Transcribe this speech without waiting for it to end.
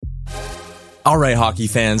All right, hockey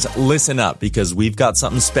fans, listen up because we've got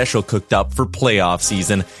something special cooked up for playoff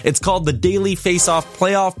season. It's called the Daily Face-Off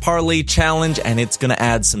Playoff Parlay Challenge, and it's going to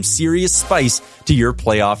add some serious spice to your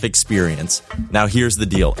playoff experience. Now, here's the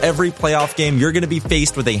deal. Every playoff game, you're going to be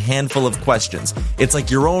faced with a handful of questions. It's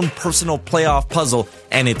like your own personal playoff puzzle,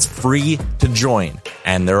 and it's free to join.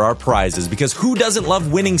 And there are prizes, because who doesn't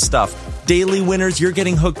love winning stuff? Daily winners, you're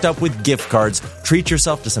getting hooked up with gift cards. Treat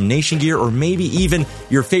yourself to some Nation gear or maybe even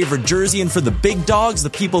your favorite jersey. And for the big dogs, the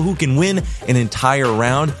people who can win an entire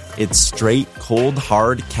round, it's straight, cold,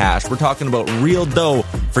 hard cash. We're talking about real dough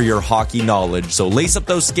for your hockey knowledge. So lace up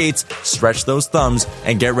those skates, stretch those thumbs,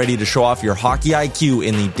 and get ready to show off your hockey IQ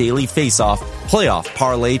in the Daily Face-Off Playoff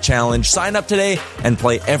Parlay Challenge. Sign up today and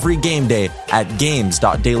play every game day at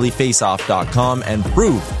games.dailyfaceoff.com and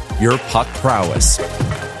prove your puck prowess.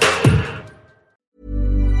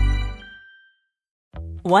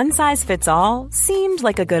 One size fits all seemed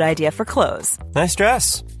like a good idea for clothes. Nice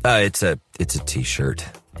dress. It's a t-shirt.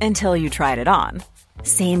 Until you tried it on.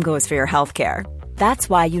 Same goes for your healthcare.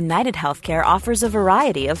 That's why United Healthcare offers a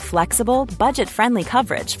variety of flexible, budget-friendly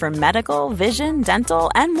coverage for medical, vision,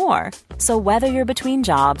 dental, and more. So whether you're between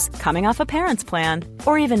jobs, coming off a parent's plan,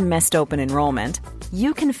 or even missed open enrollment,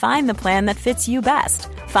 you can find the plan that fits you best.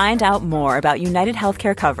 Find out more about United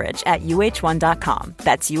Healthcare coverage at uh1.com.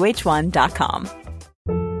 That's uh1.com.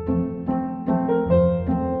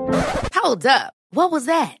 Hold up. What was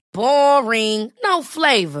that? Boring. No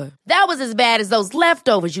flavor. That was as bad as those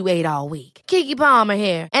leftovers you ate all week. Keke Palmer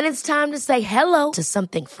here. And it's time to say hello to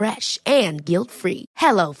something fresh and guilt-free.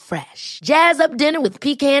 Hello Fresh. Jazz up dinner with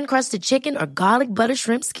pecan-crusted chicken or garlic butter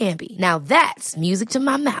shrimp scampi. Now that's music to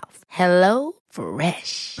my mouth. Hello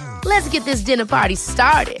Fresh. Let's get this dinner party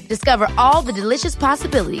started. Discover all the delicious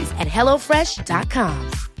possibilities at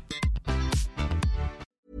hellofresh.com.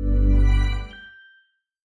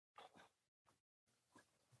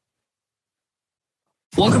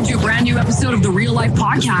 Welcome to a brand new episode of the Real Life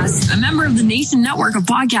Podcast, a member of the Nation Network of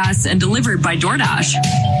podcasts and delivered by DoorDash.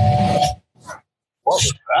 What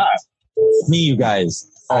was that? Me, you guys.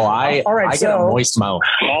 Oh, I get a moist mouth.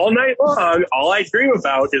 All night long, all I dream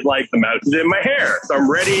about is like the mountains in my hair. So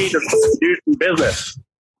I'm ready to do some business.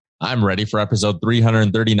 I'm ready for episode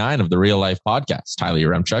 339 of the Real Life Podcast. Tyler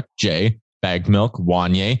Yaremchuk, Jay, Bagged Milk,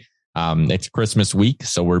 Wanye. It's Christmas week,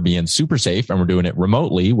 so we're being super safe and we're doing it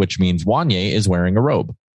remotely, which means Wanye is wearing a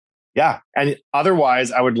robe. Yeah. And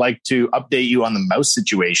otherwise, I would like to update you on the mouse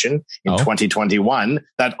situation in 2021.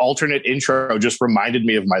 That alternate intro just reminded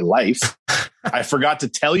me of my life. I forgot to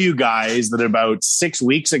tell you guys that about 6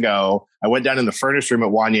 weeks ago, I went down in the furnace room at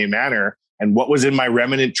Wanye Manor, and what was in my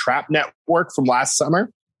remnant trap network from last summer?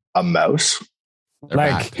 A mouse.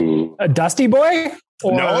 Like a dusty boy?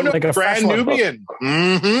 Or no, like a brand Nubian.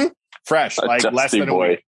 Mm-hmm. Fresh, like less than a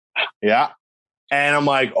week. Yeah. And I'm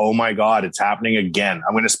like, oh my God, it's happening again.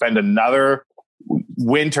 I'm going to spend another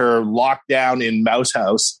winter locked down in Mouse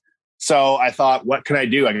House. So I thought, what can I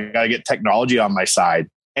do? I got to get technology on my side.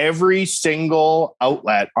 Every single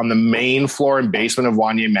outlet on the main floor and basement of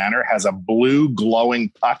Wanye Manor has a blue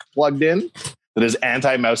glowing puck plugged in that is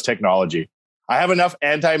anti-mouse technology. I have enough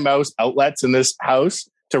anti-mouse outlets in this house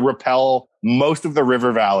to repel most of the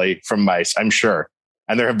river valley from mice, I'm sure.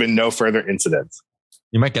 And there have been no further incidents.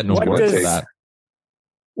 You might get no word for that.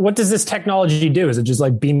 What does this technology do? Is it just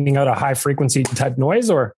like beaming out a high frequency type noise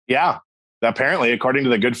or? Yeah. Apparently, according to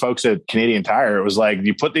the good folks at Canadian Tire, it was like,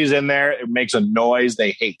 you put these in there, it makes a noise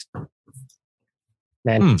they hate.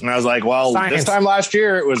 Man. And I was like, well, Science. This time last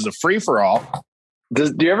year, it was a free for all.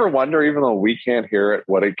 Do you ever wonder, even though we can't hear it,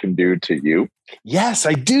 what it can do to you? Yes,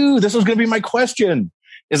 I do. This was going to be my question.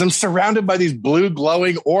 Is I'm surrounded by these blue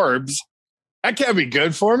glowing orbs. That can't be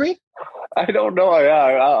good for me. I don't know.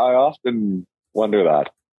 I often wonder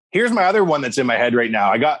that. Here's my other one that's in my head right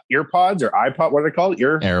now. I got earpods or iPod. What are they called?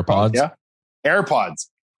 AirPods. Yeah. AirPods.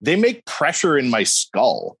 They make pressure in my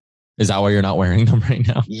skull. Is that why you're not wearing them right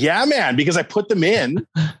now? Yeah, man, because I put them in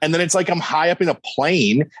and then it's like I'm high up in a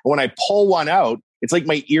plane. And when I pull one out, it's like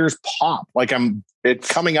my ears pop. Like it's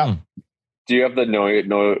coming up. Do you have the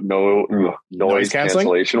noise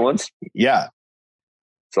cancellation ones? Yeah.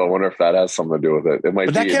 So I wonder if that has something to do with it.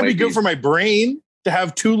 But that can't be good for my brain to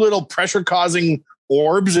have two little pressure causing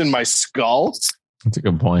orbs in my skull. That's a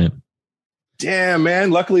good point. Damn,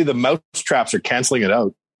 man. Luckily the mouse traps are canceling it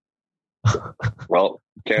out. Well,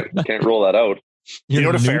 can't rule that out. Do you know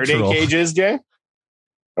what a Faraday cage is, Jay?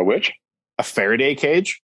 A which? A Faraday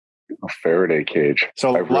cage. A Faraday cage.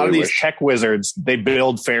 So a lot of these tech wizards, they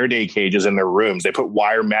build Faraday cages in their rooms. They put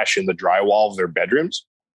wire mesh in the drywall of their bedrooms,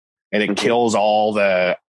 and it kills all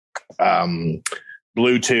the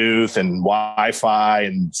Bluetooth and Wi-Fi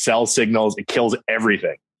and cell signals. It kills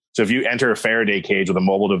everything. So if you enter a Faraday cage with a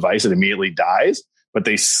mobile device, it immediately dies, but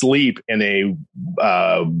they sleep in a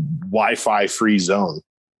Wi-Fi free zone.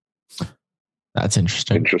 That's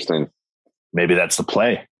interesting. Maybe that's the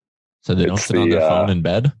play. So they don't sit on their phone in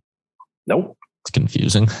bed? Nope. It's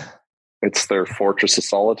confusing. It's their fortress of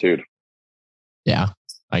solitude. Yeah,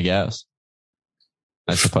 I guess.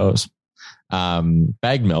 I suppose.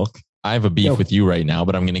 Bagged Milk. I have a beef with you right now,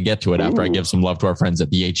 but I'm going to get to it after I give some love to our friends at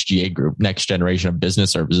the HGA Group, Next Generation of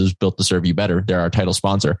Business Services, built to serve you better. They're our title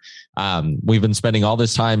sponsor. We've been spending all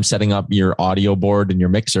this time setting up your audio board and your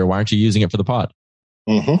mixer. Why aren't you using it for the pod?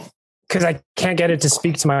 Because I can't get it to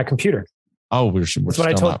speak to my computer. Oh, that's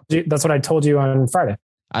what I told you on Friday.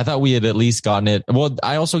 I thought we had at least gotten it. Well,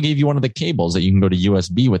 I also gave you one of the cables that you can go to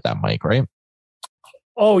USB with that mic, right?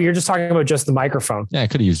 Oh, you're just talking about just the microphone. Yeah, I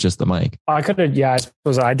could have used just the mic. I could have. Yeah, I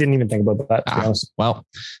suppose I didn't even think about that. To be honest. Well,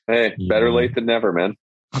 hey, better late than never, man.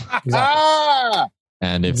 Exactly.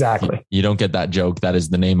 And if you don't get that joke, that is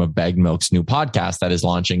the name of Bagged Milk's new podcast that is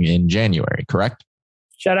launching in January, correct?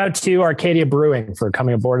 Shout out to Arcadia Brewing for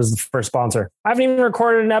coming aboard as the first sponsor. I haven't even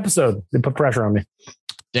recorded an episode. They put pressure on me.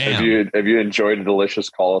 Damn. Have you enjoyed a delicious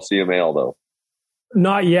Coliseum ale though?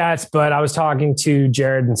 Not yet, but I was talking to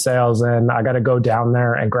Jared in sales and I got to go down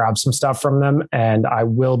there and grab some stuff from them. And I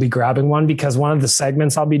will be grabbing one because one of the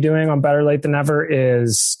segments I'll be doing on Better Late Than Never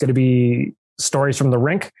is going to be stories from the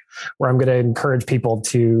rink, where I'm going to encourage people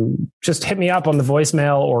to just hit me up on the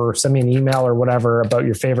voicemail or send me an email or whatever about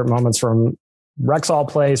your favorite moments from Rexall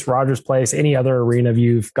Place, Rogers Place, any other arena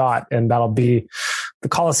you've got. And that'll be the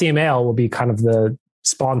Coliseum Ale will be kind of the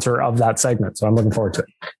sponsor of that segment. So I'm looking forward to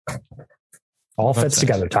it. All fits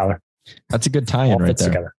together, Tyler. That's a good tie-in right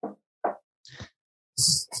there.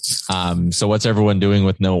 Together. So what's everyone doing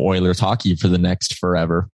with no Oilers hockey for the next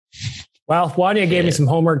forever? Well, Wanya gave me some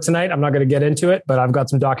homework tonight. I'm not going to get into it, but I've got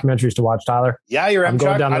some documentaries to watch, Tyler. Yeah, you're I'm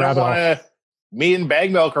going down the rabbit hole. Me and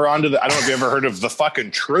Bagged Milk are onto the. I don't know if you ever heard of The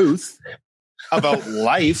Fucking Truth about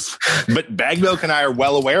life, but Bagged Milk and I are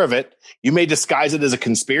well aware of it. You may disguise it as a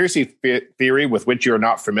conspiracy theory with which you're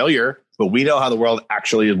not familiar, but we know how the world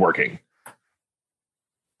actually is working.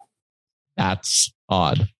 That's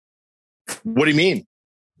odd. What do you mean?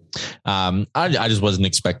 I just wasn't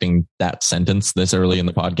expecting that sentence this early in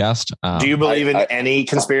the podcast. Do you believe in any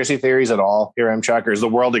conspiracy theories at all here, Chuck? Or is the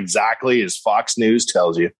world exactly as Fox News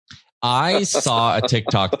tells you? I saw a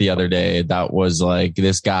TikTok the other day that was like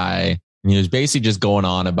this guy. He was basically just going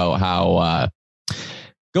on about how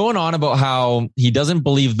he doesn't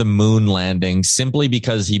believe the moon landing simply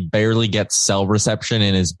because he barely gets cell reception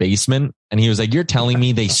in his basement. And he was like, you're telling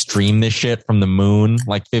me they streamed this shit from the moon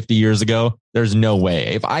like 50 years ago? There's no way.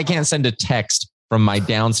 If I can't send a text from my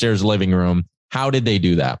downstairs living room, how did they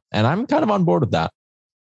do that? And I'm kind of on board with that.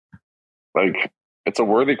 Like, it's a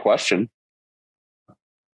worthy question.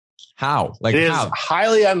 How? Like, it is how?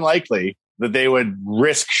 Highly unlikely that they would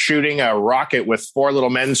risk shooting a rocket with four little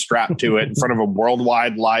men strapped to it in front of a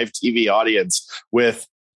worldwide live TV audience with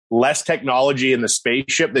less technology in the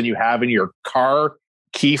spaceship than you have in your car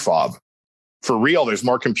key fob. For real, there's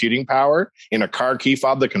more computing power in a car key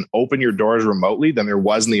fob that can open your doors remotely than there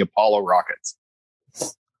was in the Apollo rockets.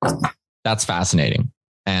 That's fascinating.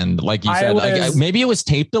 And like you said, maybe it was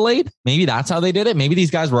tape delayed. Maybe that's how they did it. Maybe these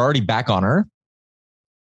guys were already back on Earth.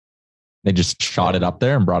 They just shot it up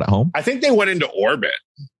there and brought it home. I think they went into orbit.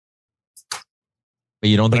 But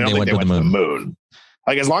you don't think they went to the moon?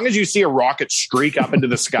 Like, as long as you see a rocket streak up into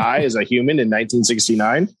the sky as a human in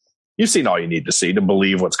 1969, you've seen all you need to see to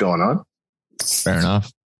believe what's going on. Fair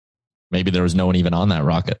enough. Maybe there was no one even on that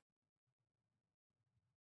rocket.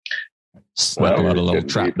 Snuck out a little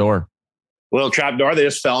trap door. Little trap door. They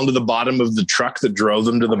just fell into the bottom of the truck that drove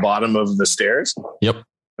them to the bottom of the stairs. Yep.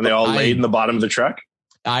 And they all laid in the bottom of the truck.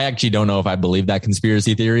 I actually don't know if I believe that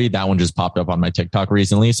conspiracy theory. That one just popped up on my TikTok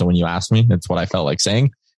recently. So when you asked me, that's what I felt like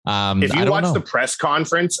saying. If you watch the press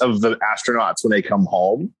conference of the astronauts when they come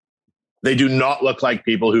home, they do not look like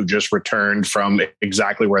people who just returned from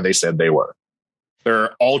exactly where they said they were.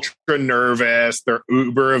 They're ultra nervous. They're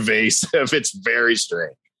uber evasive. It's very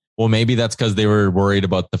strange. Well, maybe that's because they were worried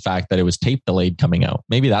about the fact that it was tape delayed coming out.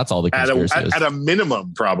 Maybe that's all the conspiracy is. At a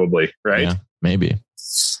minimum, probably, right? Yeah, maybe.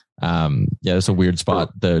 Yeah, it's a weird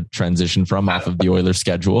spot the transition from off of the Oilers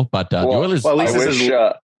schedule, but the Oilers. Well, at least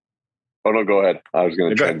no, go ahead. I was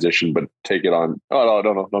going to transition, but take it on. Oh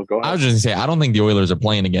no, go ahead. I was just going to say I don't think the Oilers are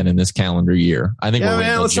playing again in this calendar year. I think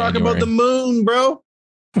let's talk about the moon, bro.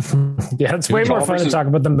 Yeah, it's way more fun to talk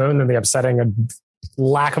about the moon than the upsetting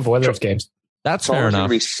lack of Oilers games. That's fair enough. I'm going to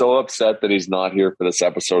be so upset that he's not here for this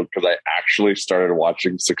episode because I actually started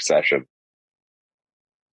watching Succession.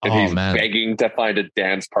 And he's begging to find a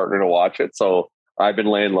dance partner to watch it. So I've been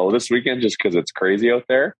laying low this weekend just because it's crazy out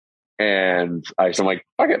there. And I'm like,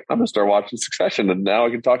 fuck it, I'm gonna start watching Succession, and now I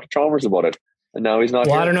can talk to Chalmers about it. And now he's not.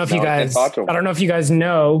 Well, here. I don't know if you guys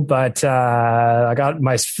know, but I got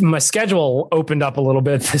my schedule opened up a little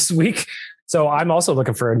bit this week, so I'm also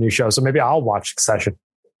looking for a new show. So maybe I'll watch Succession.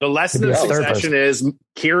 The lesson of Succession is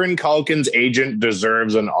Kieran Culkin's agent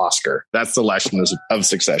deserves an Oscar. That's the lesson of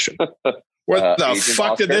Succession. Where the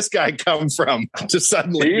fuck Oscar? Did this guy come from to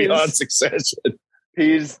suddenly be on Succession?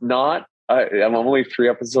 He's not. I'm only 3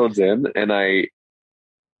 episodes in, and I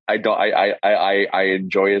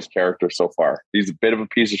enjoy his character so far. He's a bit of a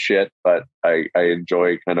piece of shit, but I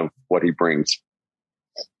enjoy kind of what he brings.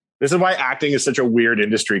 This is why acting is such a weird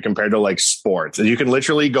industry compared to like sports. You can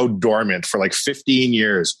literally go dormant for like 15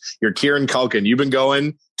 years. You're Kieran Culkin. You've been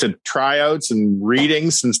going to tryouts and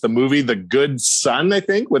readings since the movie The Good Son, I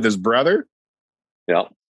think, with his brother. Yeah.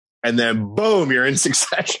 And then boom, you're in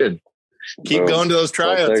Succession. Keep going to those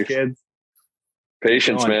tryouts, kids.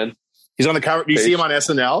 Patience, man. He's on the cover. Do you see him on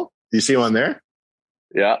SNL? Do you see him on there?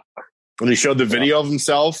 Yeah. When he showed the video of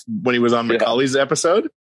himself when he was on Macaulay's episode?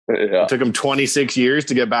 Yeah. It took him 26 years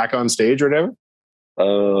to get back on stage or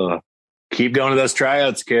whatever. Keep going to those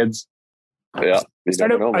tryouts, kids. Yeah. I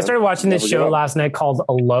started watching this show last night called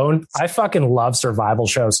Alone. I fucking love survival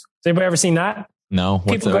shows. Has anybody ever seen that? No.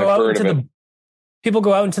 People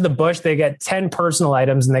go out into the bush. They get 10 personal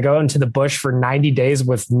items and they go out into the bush for 90 days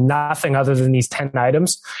with nothing other than these 10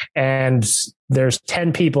 items. And there's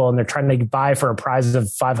 10 people and they're trying to buy for a prize of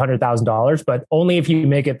 $500,000, but only if you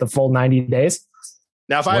make it the full 90 days.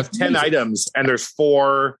 Now, if I have 10 items and there's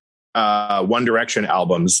 4 One Direction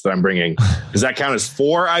albums that I'm bringing, does that count as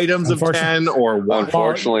 4 items of 10 or 1?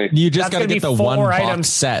 Unfortunately, you just got to get the one box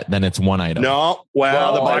set. Then it's 1 item. No, the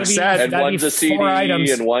box set and one's a CD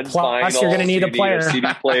and one's vinyl. Plus, you're going to need a player, a CD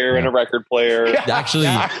player, and a record player. Actually,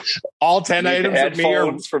 all 10 items of me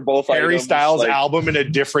are for both Harry Styles album in a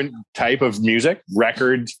different type of music,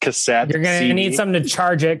 record, cassette. You're going to need something to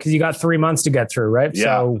charge it because you got 3 months to get through, right? Yeah.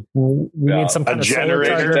 So we need some kind of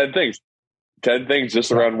generator. 10 things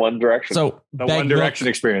just around One Direction. So the One Direction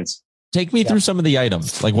experience. Take me through some of the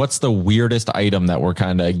items. Like, what's the weirdest item that we're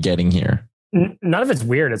kind of getting here? None of it's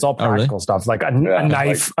weird. It's all practical stuff, like a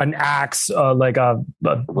knife, an axe, like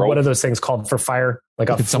what are those things called for fire? Like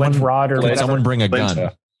a flint rod or whatever. Someone bring a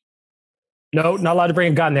gun? No, not allowed to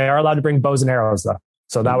bring a gun. They are allowed to bring bows and arrows, though.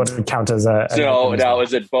 So that would count as a. So now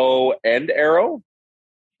is it bow and arrow?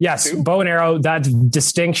 Yes, bow and arrow. That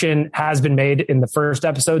distinction has been made in the first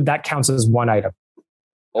episode. That counts as 1 item.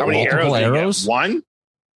 How many arrows? 1?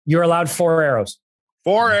 You're allowed 4 arrows.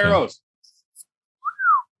 4 arrows.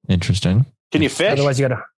 Interesting. Can you fish? Otherwise,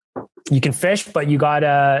 you can fish, but you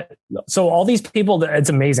gotta. So all these people, it's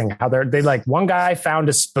amazing how they like. One guy found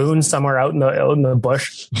a spoon somewhere out in the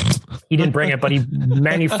bush. He didn't bring it, but he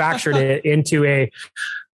manufactured it into a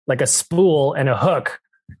spool and a hook.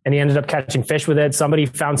 And he ended up catching fish with it. Somebody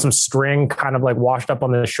found some string kind of like washed up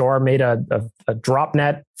on the shore, made a drop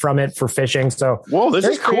net from it for fishing. So, whoa, this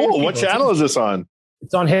is cool. What channel is this on?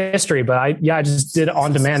 It's on History, but I just did it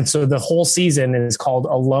on demand. So the whole season is called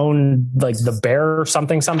Alone, like the Bear or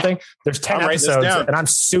something. There's 10 episodes and I'm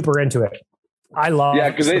super into it. I love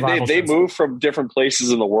because they move from different places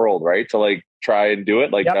in the world, right? To like try and do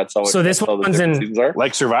it. Like that's how. So this one's in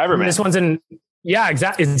like Survivor Man. This one's in. Yeah,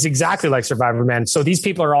 exactly. It's exactly like Survivor Man. So these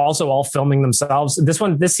people are also all filming themselves.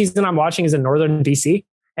 This season I'm watching is in Northern DC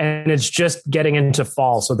and it's just getting into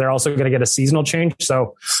fall. So they're also going to get a seasonal change.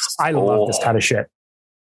 So I love this kind of shit.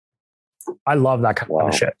 I love that kind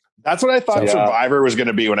of shit. That's what I thought Survivor was going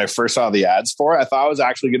to be when I first saw the ads for it. I thought it was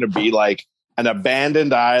actually going to be like an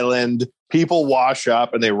abandoned island. People wash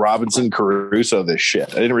up and they Robinson Crusoe this shit.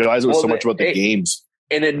 I didn't realize it was so much about the games.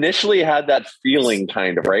 And initially had that feeling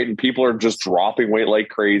kind of, right? And people are just dropping weight like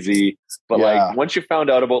crazy. But like once you found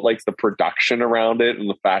out about like the production around it and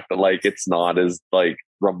the fact that like it's not as like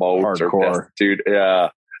remote hardcore, dude. Yeah.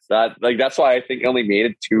 That's why I think I only made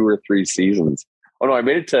it 2 or 3 seasons. Oh no, I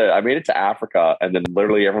made it to Africa and then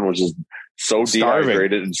literally everyone was just so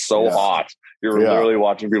dehydrated and so hot. You're literally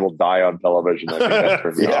watching people die on television.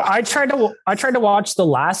 I tried to watch the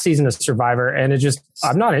last season of Survivor and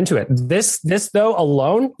I'm not into it. This though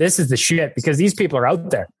alone, this is the shit because these people are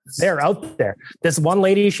out there. They're out there. This one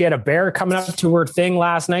lady, she had a bear coming up to her thing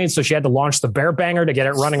last night. So she had to launch the bear banger to get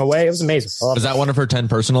it running away. It was amazing. Was that one of her 10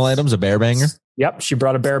 personal items, a bear banger? Yep. She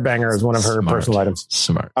brought a bear banger as one of her personal items.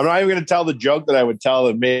 Smart. I'm not even going to tell the joke that I would tell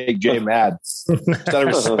that make Jay mad. Out of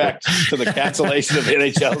respect to the cancellation of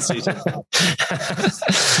NHL season.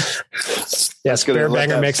 Yes, bear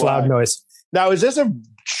banger makes loud noise. Now, is this a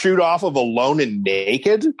shoot off of Alone and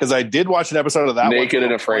Naked? Because I did watch an episode of that. Naked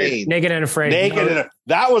and Afraid. Naked and Afraid.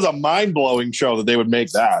 That was a mind-blowing show that they would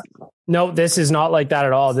make that. No, this is not like that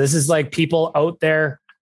at all. This is like people out there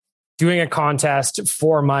doing a contest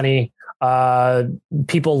for money.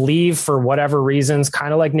 People leave for whatever reasons,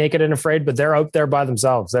 kind of like Naked and Afraid, but they're out there by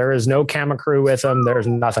themselves. There is no camera crew with them. There's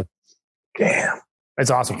nothing. Damn. It's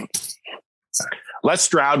awesome. Les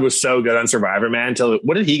Stroud was so good on Survivor, man. Until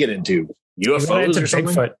what did he get into? UFOs or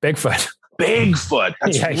something? Bigfoot.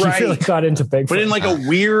 That's yeah, right. He really got into Bigfoot. But in like a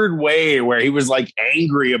weird way where he was like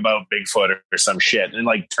angry about Bigfoot or some shit and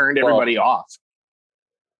like turned everybody off.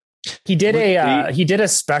 He did a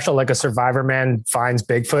special, like a Survivor Man finds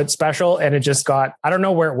Bigfoot special, and it just got, I don't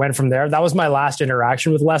know where it went from there. That was my last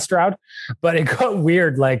interaction with Les Stroud, but it got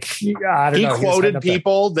weird. Like, I don't know. He quoted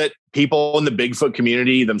people that people in the Bigfoot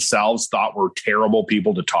community themselves thought were terrible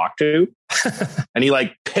people to talk to. And he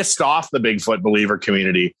like pissed off the Bigfoot believer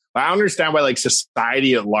community. I don't understand why like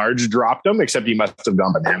society at large dropped him, except he must have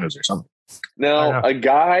gone bananas or something. Now, a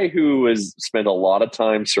guy who has spent a lot of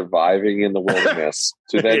time surviving in the wilderness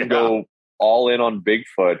to then go all in on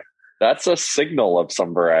Bigfoot, that's a signal of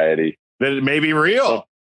some variety. That it may be real. So,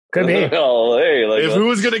 could be. Well, hey, like, if who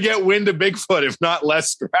was going to get wind of Bigfoot, if not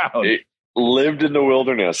Les Stroud? Lived in the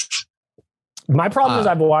wilderness. My problem is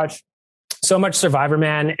I've watched so much Survivor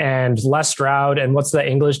Man and Les Stroud and what's the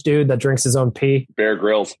English dude that drinks his own pee? Bear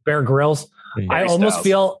Grylls. I almost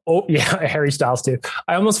feel, Harry Styles too.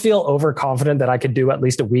 I almost feel overconfident that I could do at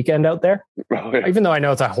least a weekend out there, even though I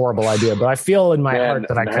know it's a horrible idea. But I feel in my heart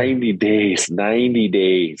that I can. 90 days. 90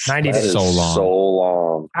 days. So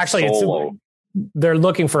long. Actually, they're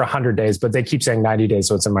looking for 100 days, but they keep saying 90 days,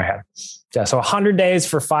 so it's in my head. Yeah, so 100 days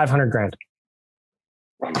for $500,000.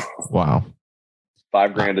 Wow,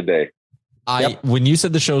 $5,000 a day. When you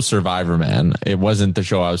said the show Survivor Man, it wasn't the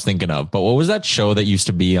show I was thinking of. But what was that show that used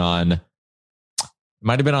to be on?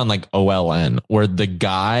 Might have been on like OLN, where the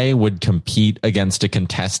guy would compete against a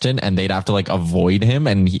contestant and they'd have to like avoid him.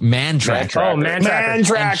 And Man Tracker. Man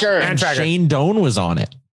Tracker. Shane Doan was on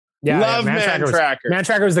it. Yeah, love Man Tracker. Man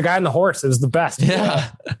Tracker was the guy on the horse. It was the best. Yeah.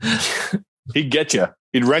 He'd get you.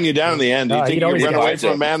 He'd run you down in the end. You think you could run away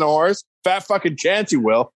from a man on a horse? Fat fucking chance you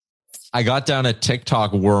will. I got down a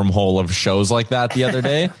TikTok wormhole of shows like that the other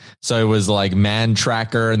day. So it was like Man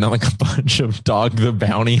Tracker and then like a bunch of Dog the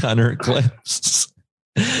Bounty Hunter clips.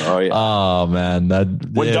 Oh yeah. Oh man.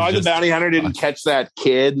 When Dog the Bounty Hunter didn't catch that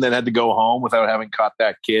kid and then had to go home without having caught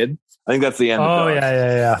that kid. I think that's the end. Oh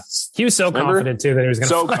yeah. He was so confident too that he was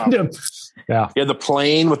going to find him. Yeah. He had the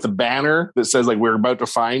plane with the banner that says like, we're about to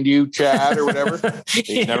find you, Chad, or whatever.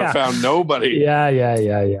 He never found nobody. Yeah.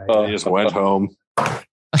 He just went home.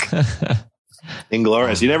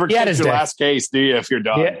 Inglorious. You never catch your last case, do you, if you're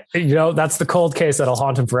done? Yeah, that's the cold case that'll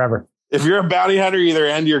haunt him forever. If you're a bounty hunter, you either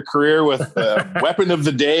end your career with a weapon of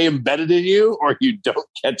the day embedded in you, or you don't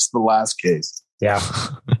catch the last case. Yeah.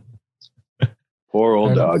 Poor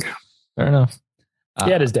old dog. Fair enough.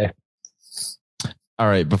 He had his day. All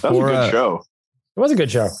right. That was a good show. It was a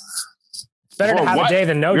good show. Better to have a day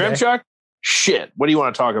than no day. Chuck? Shit. What do you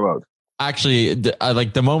want to talk about? Actually, I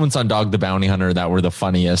like the moments on Dog the Bounty Hunter that were the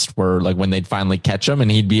funniest were like when they'd finally catch him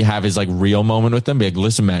and he'd have his like real moment with them. Be like,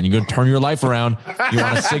 listen, man, you're going to turn your life around. You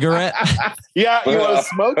want a cigarette? Yeah. You want to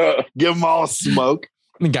smoke? Give them all a smoke.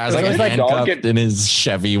 The guy's like handcuffed in his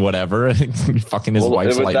Chevy, whatever. Fucking his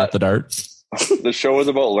wife's lighting up the dart. The show was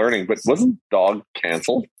about learning, but wasn't Dog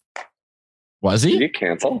canceled? Was he? Did he get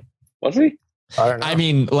canceled? Was he? I don't know. I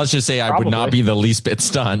mean, let's just say I would not be the least bit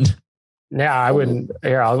stunned. Yeah, I wouldn't.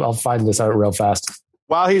 Here, I'll find this out real fast.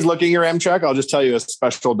 While he's looking your M-Check, I'll just tell you a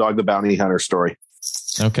special Dog the Bounty Hunter story.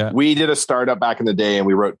 Okay. We did a startup back in the day and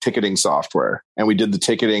we wrote ticketing software and we did the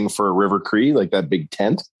ticketing for River Cree, like that big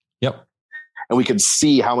tent. Yep. And we could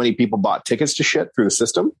see how many people bought tickets to shit through the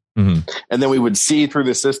system. Mm-hmm. And then we would see through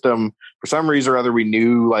the system, for some reason or other, we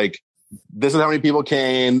knew like, this is how many people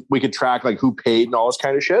came. We could track like who paid and all this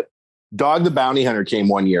kind of shit. Dog the Bounty Hunter came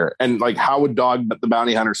one year. And like, how would Dog the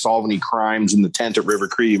Bounty Hunter solve any crimes in the tent at River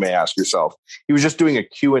Cree, you may ask yourself. He was just doing a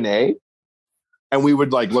Q&A. And we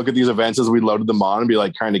would like look at these events as we loaded them on and be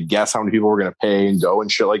like trying to guess how many people were going to pay and go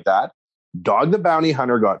and shit like that. Dog the Bounty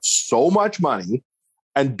Hunter got so much money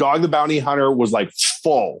and Dog the Bounty Hunter was like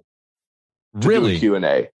full. Really? Do a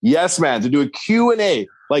Q&A. Yes, man. To do a Q&A,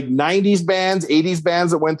 like 90s bands, 80s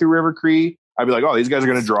bands that went through River Cree. I'd be like, oh, these guys are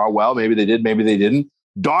going to draw well. Maybe they did. Maybe they didn't.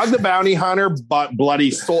 Dog the Bounty Hunter, but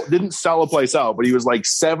bloody soul, didn't sell a place out, but he was like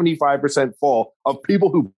 75% full of people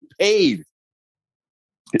who paid.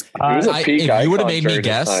 was a peak if you would have made me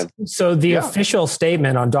guess. So the official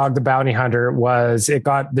statement on Dog the Bounty Hunter was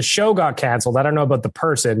the show got canceled. I don't know about the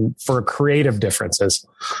person for creative differences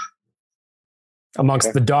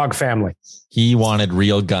amongst the dog family. He wanted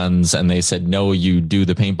real guns, and they said, no, you do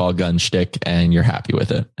the paintball gun shtick, and you're happy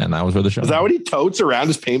with it. And that was where the show. Is that what he totes around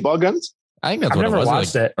his paintball guns? I think that's what it was.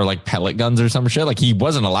 Watched it. Or like pellet guns or some shit. Like he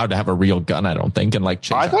wasn't allowed to have a real gun, I don't think. And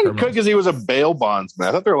like, I thought he could because he was a bail bondsman.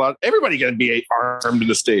 I thought there were everybody going to be armed in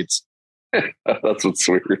the States. That's what's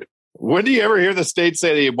weird. When do you ever hear the state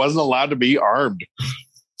say that he wasn't allowed to be armed?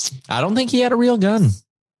 I don't think he had a real gun.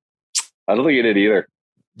 I don't think he did either.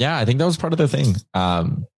 Yeah, I think that was part of the thing.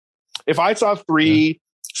 If I saw three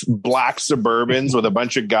black Suburbans with a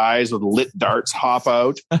bunch of guys with lit darts hop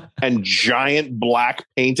out and giant black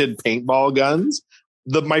painted paintball guns,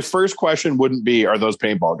 my first question wouldn't be, are those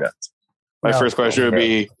paintball guns? My first question would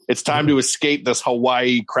be, it's time to escape this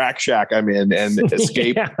Hawaii crack shack I'm in and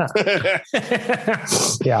escape. Yeah.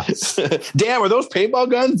 Damn, are those paintball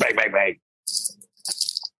guns? Bang, bang, bang.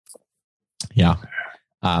 Yeah.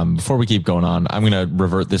 Before we keep going on, I'm going to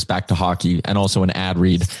revert this back to hockey and also an ad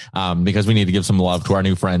read because we need to give some love to our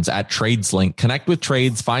new friends at TradesLink. Connect with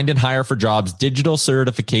trades, find and hire for jobs, digital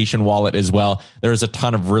certification wallet as well. There's a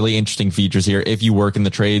ton of really interesting features here. If you work in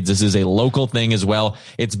the trades, this is a local thing as well.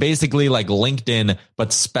 It's basically like LinkedIn,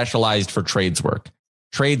 but specialized for trades work.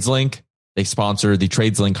 TradesLink, they sponsor the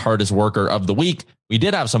TradesLink Hardest Worker of the Week. We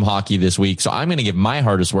did have some hockey this week, so I'm going to give my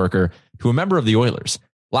hardest worker to a member of the Oilers.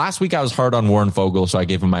 Last week, I was hard on Warren Fogle, so I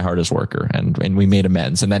gave him my hardest worker, and we made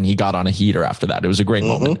amends. And then he got on a heater after that. It was a great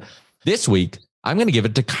moment. This week, I'm going to give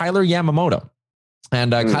it to Kyler Yamamoto.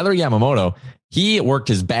 And Kyler Yamamoto, he worked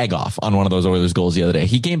his bag off on one of those Oilers goals the other day.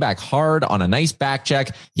 He came back hard on a nice back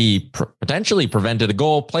check. He potentially prevented a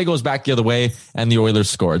goal. Play goes back the other way, and the Oilers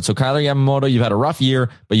scored. So Kyler Yamamoto, you've had a rough year,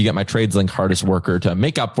 but you get my TradesLink hardest worker to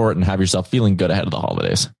make up for it and have yourself feeling good ahead of the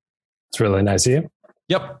holidays. It's really nice of you.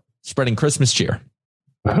 Yep. Spreading Christmas cheer.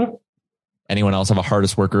 Anyone else have a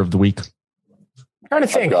hardest worker of the week? Trying to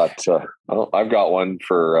think. I've got one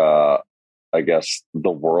for I guess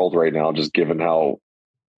the world right now, just given how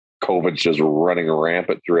COVID's just running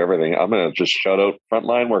rampant through everything. I'm going to just shout out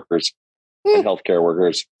frontline workers and healthcare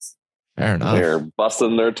workers. Fair enough. They're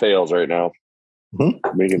busting their tails right now,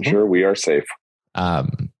 making sure we are safe.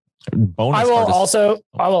 Bonus I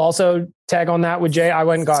will also tag on that with Jay. I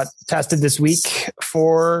went and got tested this week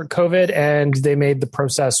for COVID, and they made the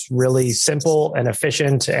process really simple and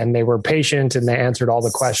efficient, and they were patient, and they answered all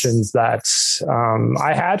the questions that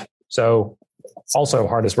I had. So also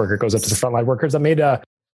hardest worker goes up to the frontline workers. I made a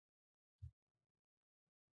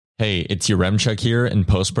Hey, it's Yaremchuk here in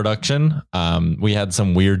post-production. We had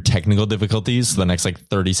some weird technical difficulties. So the next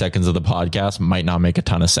 30 seconds of the podcast might not make a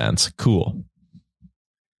ton of sense. Cool.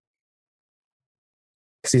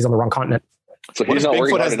 Because he's on the wrong continent. So he's not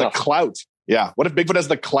Bigfoot has the clout. Yeah. What if Bigfoot has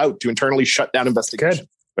the clout to internally shut down investigations? Good.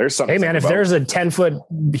 There's something. Hey man, if there's a 10-foot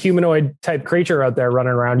humanoid type creature out there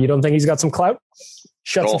running around, you don't think he's got some clout?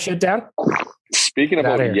 Shut some shit down? Speaking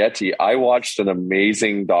about Yeti, I watched an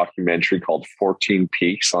amazing documentary called 14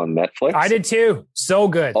 Peaks on Netflix. I did too. So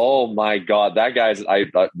good. Oh my God. That guy's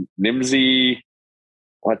Nimzi.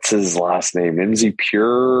 What's his last name? Nimzi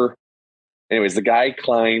Pure. Anyways, the guy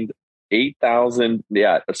climbed 8,000.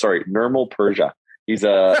 Yeah. Sorry. Nirmal Persia. He's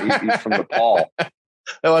from Nepal. That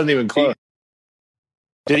wasn't even close.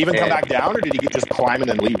 Did he even come back down, or did he just climb and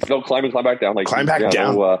then leave? No, climb and climb back down. Climb back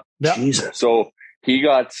down. Jesus. So he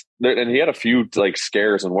got, and he had a few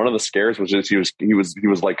scares, and one of the scares was just he was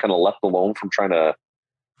kind of left alone from trying to,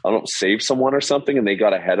 save someone or something, and they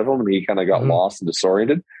got ahead of him, and he kind of got lost and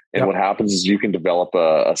disoriented. And what happens is you can develop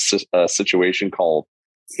a situation called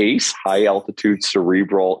HACE, high altitude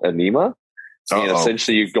cerebral edema, and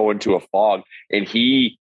essentially you go into a fog. And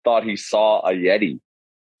he thought he saw a Yeti.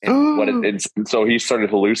 And so he started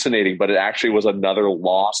hallucinating, but it actually was another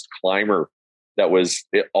lost climber that was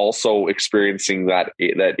also experiencing that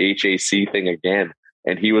HAC thing again.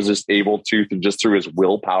 And he was just able to just through his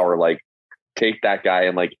willpower, take that guy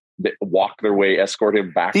and walk their way, escort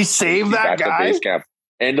him back. He saved that guy? To base camp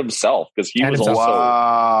and himself, because he was also.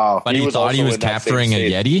 Wow. But he thought he was capturing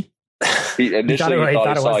a Yeti? He initially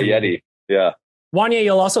thought he saw a Yeti. Yeah. Wanya,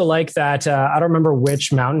 you'll also like that. I don't remember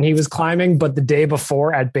which mountain he was climbing, but the day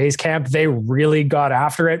before at base camp, they really got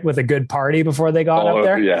after it with a good party before they got up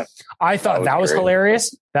there. Yeah. I thought that was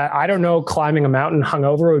hilarious. That I don't know, climbing a mountain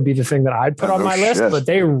hungover would be the thing that I'd put on my list, but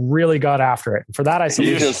they really got after it. For that, I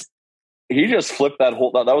see. He just flipped that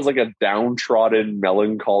whole. That was like a downtrodden,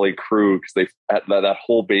 melancholy crew because they that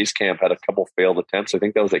whole base camp had a couple failed attempts. I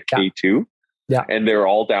think that was at K2. Yeah. And they were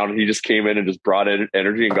all down. He just came in and just brought in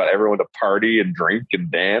energy and got everyone to party and drink and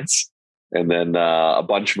dance. And then a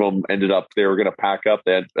bunch of them they were going to pack up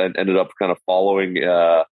and ended up kind of following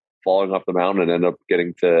up the mountain and ended up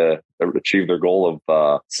getting to achieve their goal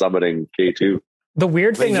of summiting K2. The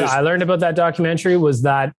weird thing that I learned about that documentary was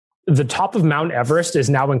that the top of Mount Everest is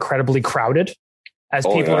now incredibly crowded as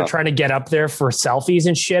people are trying to get up there for selfies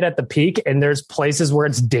and shit at the peak. And there's places where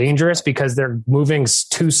it's dangerous because they're moving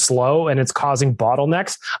too slow and it's causing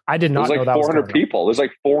bottlenecks. I did not know that was 400 people. There's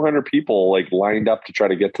like 400 people like lined up to try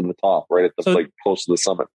to get to the top, right at the close to the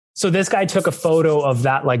summit. So this guy took a photo of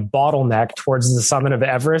that like bottleneck towards the summit of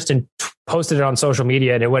Everest and posted it on social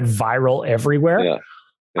media, and it went viral everywhere. Yeah.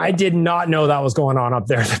 I did not know that was going on up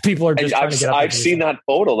there. People are just trying to get up. I've seen that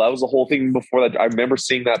photo. That was the whole thing before that. I remember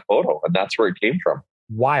seeing that photo, and that's where it came from.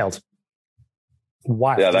 Wild.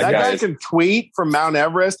 Yeah, that guy can tweet from Mount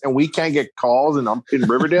Everest, and we can't get calls in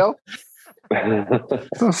Riverdale. What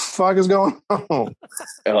the fuck is going on?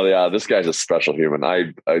 Oh yeah, this guy's a special human.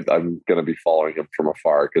 I'm going to be following him from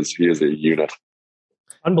afar because he is a unit.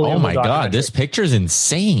 Unbelievable. Oh my God, this picture is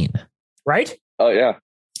insane. Right? Oh yeah.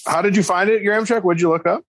 How did you find it, your Amtrak? What'd you look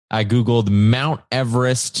up? I Googled Mount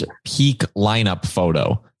Everest peak lineup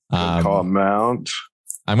photo. Call Mount.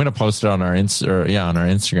 I'm going to post it on our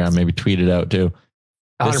Instagram, maybe tweet it out too.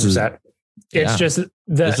 100%. It's just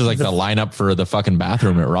this is like the lineup for the fucking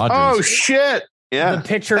bathroom at Rogers. Oh shit. Yeah. The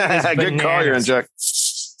picture is good call, your Amtrak.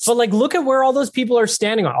 But like, look at where all those people are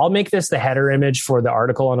standing on. I'll make this the header image for the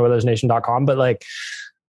article on OilersNation.com, but like,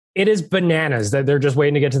 it is bananas that they're just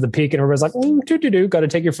waiting to get to the peak and everybody's like, got to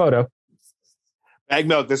take your photo. Bag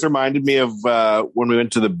Milk, this reminded me of when we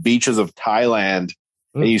went to the beaches of Thailand,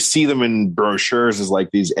 and you see them in brochures as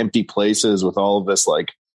like these empty places with all of this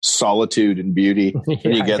like solitude and beauty.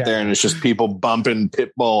 And you get there and it's just people bumping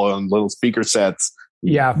Pitbull on little speaker sets.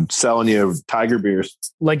 Yeah. Selling you tiger beers.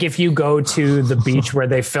 Like if you go to the beach where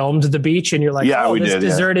they filmed the beach and you're like, this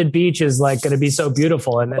deserted beach is like going to be so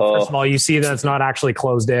beautiful. And then first of all, you see that it's not actually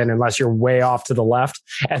closed in unless you're way off to the left.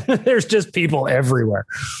 And there's just people everywhere.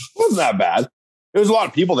 It wasn't that bad. There was a lot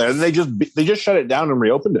of people there. And they just shut it down and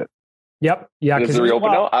reopened it. Yep. Yeah. Does it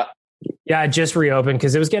reopen now? Yeah, it just reopened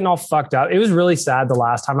because it was getting all fucked up. It was really sad the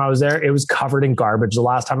last time I was there. It was covered in garbage. The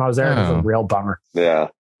last time I was there, it was a real bummer. Yeah.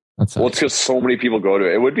 It's because so many people go to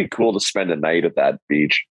it. It would be cool to spend a night at that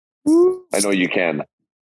beach. I know you can.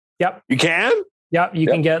 Yep. You can? Yep. You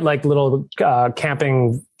can get like little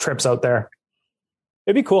camping trips out there.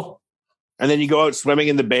 It'd be cool. And then you go out swimming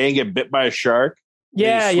in the bay and get bit by a shark.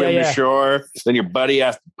 Yeah. You swim to shore. Then your buddy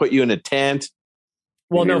has to put you in a tent.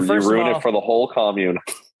 Well, you ruin it for the whole commune.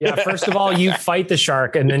 Yeah. First of all, you fight the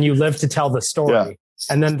shark and then you live to tell the story. Yeah.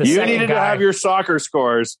 And then you needed to have your soccer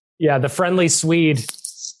scores. Yeah. The friendly Swede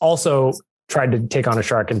also tried to take on a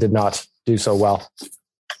shark and did not do so well.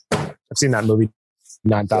 I've seen that movie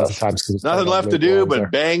 9,000 times. Nothing left to do but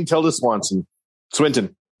bang Tilda Swinton.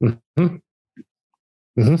 Mm-hmm.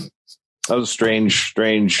 Mm-hmm. That was a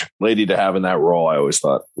strange lady to have in that role, I always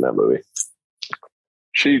thought, in that movie.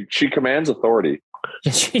 She commands authority.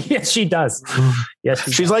 Yes, she does.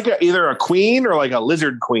 Yes, she's like either a queen or like a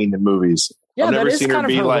lizard queen in movies. Yeah, I've never seen her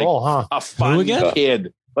be like role, a fun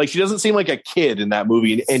kid. Like she doesn't seem like a kid in that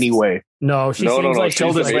movie in any way. No, she seems like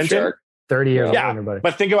Tilda Swinton. 30 years old.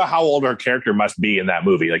 But think about how old her character must be in that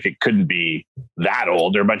movie. Like it couldn't be that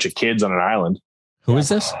old. They're a bunch of kids on an island. Who is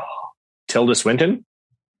this? Tilda Swinton.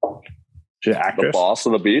 She's an actress. The boss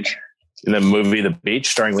of the beach. In the movie The Beach,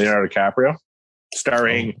 starring Leonardo DiCaprio.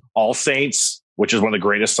 Starring All Saints, which is one of the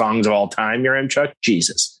greatest songs of all time. Your Chuck.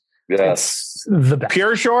 Jesus. Yes. The best.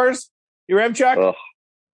 Pure Shores. Your Chuck.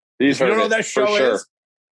 You don't know what that show is?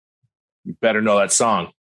 You better know that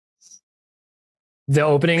song. The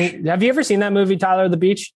opening. Have you ever seen that movie, Tyler, The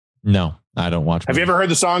Beach? No, I don't watch. Have you ever heard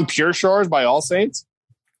the song Pure Shores by All Saints?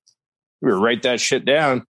 We write that shit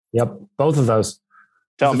down. Yep. Both of those.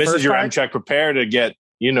 Tell Mrs. Your Chuck, prepare to get,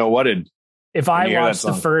 If I watch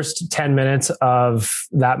the first 10 minutes of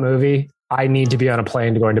that movie, I need to be on a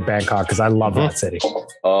plane to go into Bangkok because I love that city.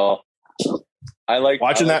 Oh, I like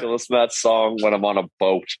to listen to that song when I'm on a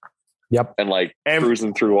boat. Yep. And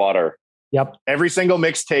cruising through water. Yep. Every single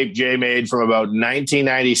mixtape Jay made from about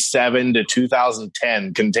 1997 to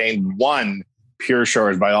 2010 contained one Pure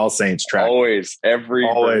Shores by All Saints track. Always.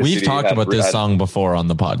 We've talked about this song before on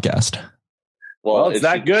the podcast. Well, it's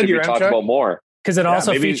that good. You're talking about more. Because it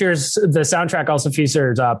also features, the soundtrack also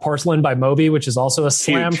features Porcelain by Moby, which is also a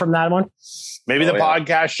slam from that one. Maybe the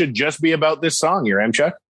podcast should just be about this song, your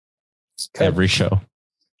Chuck. Every show.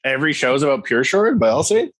 Every show is about Pure Shores by All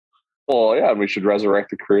Saints? Well, yeah, we should resurrect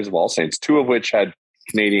the careers of All Saints, two of which had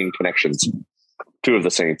Canadian connections. Two of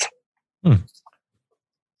the Saints.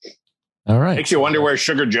 All right. Makes you wonder where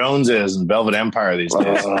Sugar Jones is in Velvet Empire these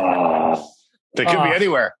days. They could be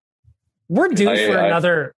anywhere. We're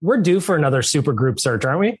due for another super group search,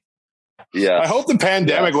 aren't we? Yeah. I hope the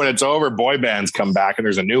pandemic, when it's over, boy bands come back and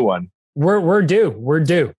there's a new one. We're due.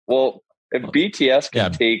 Well, if BTS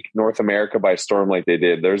can take North America by storm like they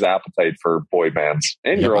did, there's appetite for boy bands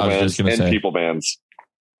and girl bands and people bands.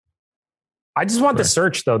 I just want the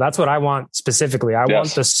search, though. That's what I want specifically. I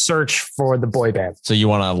want the search for the boy band. So you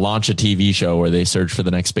want to launch a TV show where they search for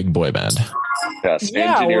the next big boy band? Yes,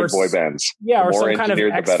 engineered boy bands. Yeah, or some kind of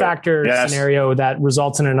X Factor scenario that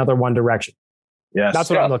results in another One Direction. Yes, that's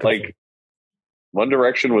what I'm looking for. One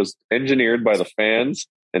Direction was engineered by the fans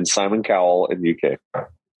and Simon Cowell in the UK.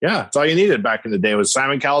 Yeah, that's all you needed back in the day was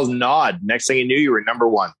Simon Cowell's nod. Next thing you knew, you were number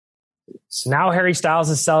one. So now Harry Styles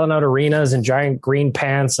is selling out arenas and giant green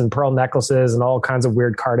pants and pearl necklaces and all kinds of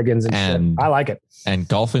weird cardigans and shit. I like it. And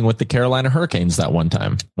golfing with the Carolina Hurricanes that one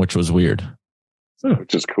time, which was weird.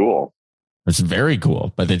 Which is cool. It's very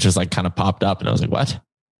cool, but it just like kind of popped up and I was like, what?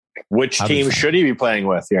 Which team should he be playing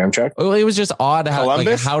with, Yaramchuk? Well, it was just odd.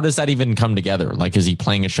 How does that even come together? Like, is he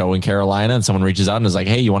playing a show in Carolina and someone reaches out and is like,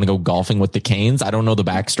 hey, you want to go golfing with the Canes? I don't know the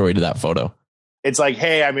backstory to that photo. It's like,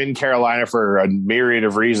 hey, I'm in Carolina for a myriad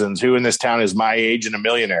of reasons. Who in this town is my age and a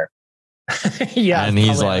millionaire? Yeah. And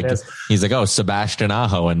he's like, oh, Sebastian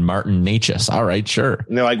Aho and Martin Necas. All right, sure.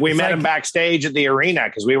 And they're like, we met him backstage at the arena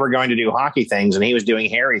because we were going to do hockey things and he was doing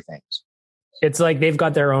hairy things. It's like they've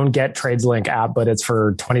got their own Get Trades Link app, but it's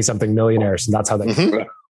for 20-something millionaires. And that's how they They're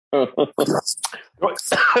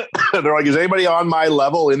like, is anybody on my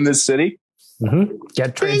level in this city?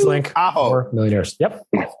 Get Trades Link for millionaires. Yep.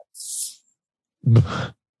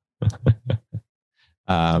 Take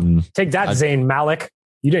that, Zayn Malik.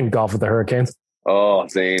 You didn't golf with the Hurricanes. Oh,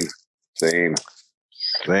 Zayn.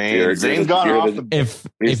 Zayn's gone off. If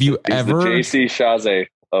you ever JC Chazé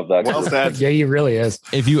of that. Well said. Yeah, he really is.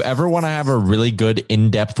 If you ever want to have a really good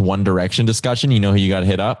in-depth One Direction discussion, you know who you got to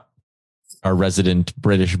hit up? Our resident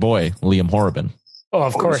British boy, Liam Horriban. Oh,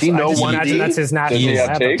 of course. He know one. That's his national. He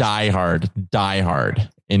is die hard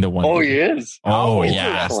into One. Oh, he is. Oh,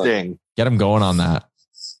 yeah. Get him going on that.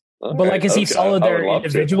 Okay, but like, has he followed their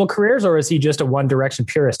individual careers, or is he just a One Direction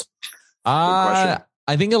purist?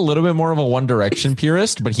 I think a little bit more of a One Direction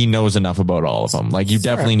purist, but he knows enough about all of them. Like, you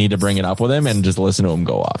definitely need to bring it up with him and just listen to him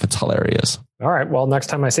go off. It's hilarious. All right. Well, next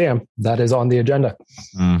time I see him, that is on the agenda.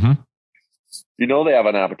 Mm-hmm. You know they have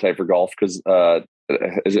an appetite for golf because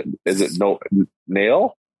is it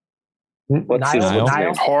Nail? What's his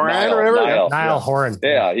name? Horan or whatever? Niall Horan.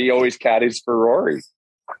 Yeah, he always caddies for Rory.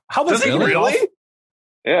 How does he really?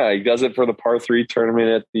 Yeah, he does it for the par 3 tournament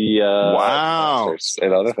at the wow.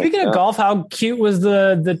 And other Speaking of golf, how cute was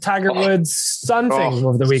the Tiger Woods son thing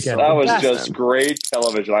over the weekend? That was just great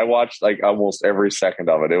television. I watched like almost every second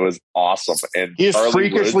of it. It was awesome. And he's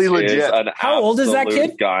freakishly legit. How old is that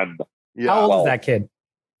kid? Gun. Yeah. How old is that kid?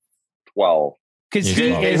 12. Because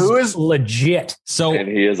he is legit. So, and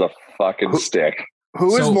he is a fucking stick.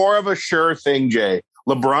 Who is more of a sure thing, Jay?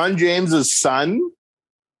 LeBron James's son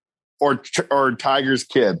or Tiger's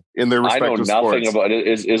kid in their respective sports? I know nothing about it.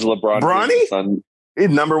 Is LeBron James's son? He's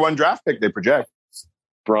number 1 draft pick, they project.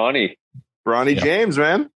 Bronny James,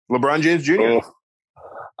 man. LeBron James Jr. Oh.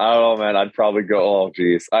 I don't know, man. I'd probably go. Oh,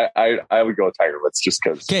 geez, I would go with Tiger Woods just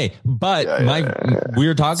because. Okay, but we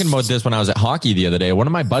were talking about this when I was at hockey the other day. One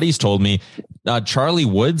of my buddies told me Charlie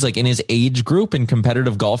Woods, like in his age group in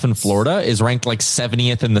competitive golf in Florida, is ranked like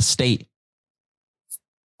 70th in the state.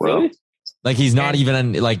 Really? Like he's not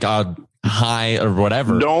even like high or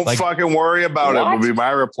whatever. Don't fucking worry about it. Would be my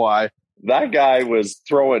reply. That guy was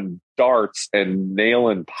throwing darts and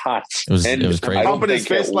nailing putts. It was crazy. Pumping his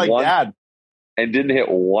fist like dad. And didn't hit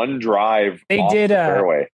one drive. The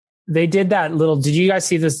fairway. They did that little. Did you guys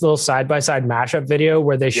see this little side-by-side mashup video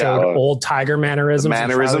where they showed old Tiger mannerisms?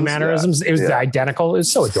 Mannerisms. It was identical. It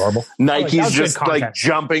was so adorable. Nike's just like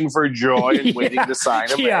jumping for joy and waiting to sign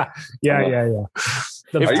him. Yeah.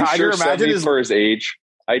 If Tiger, imagine his for his age.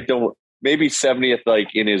 I don't. Maybe 70th,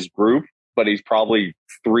 like in his group, but he's probably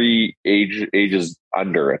 3 ages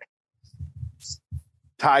under it.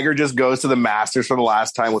 Tiger just goes to the Masters for the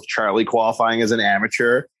last time with Charlie qualifying as an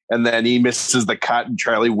amateur, and then he misses the cut, and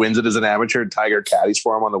Charlie wins it as an amateur, and Tiger caddies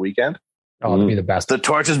for him on the weekend. Oh, that'd be the best. The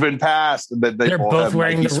torch has been passed. They're both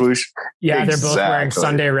wearing swoosh. Yeah, they're both wearing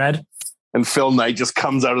Sunday red. And Phil Knight just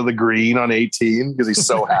comes out of the green on 18 because he's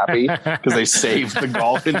so happy because they saved the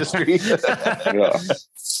golf industry.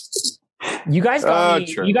 You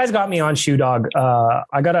guys got me on Shoe Dog.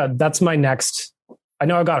 That's my next. I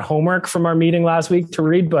know I got homework from our meeting last week to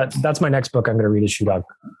read, but that's my next book I'm going to read is Shoe Dog.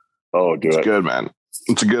 Oh, it's good, man.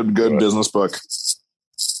 It's a good business book.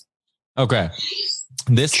 Okay.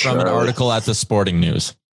 This from an article at the Sporting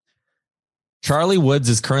News. Charlie Woods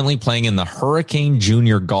is currently playing in the Hurricane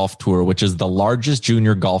Junior Golf Tour, which is the largest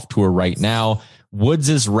junior golf tour right now. Woods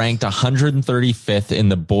is ranked 135th in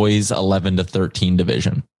the boys 11 to 13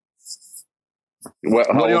 division. What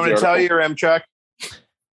do you want to tell you, Remchuk?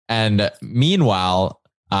 And meanwhile,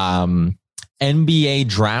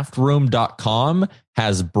 NBADraftRoom.com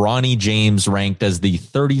has Bronny James ranked as the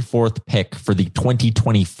 34th pick for the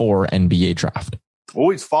 2024 NBA draft. Oh,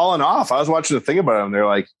 he's fallen off. I was watching the thing about him. They're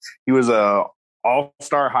like, he was a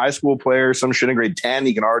all-star high school player, some shit in grade 10.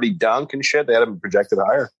 He can already dunk and shit. They had him projected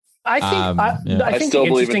higher. I still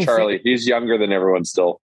believe in Charlie. He's younger than everyone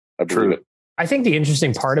still. I believe it. I think the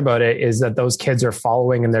interesting part about it is that those kids are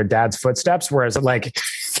following in their dad's footsteps. Whereas like,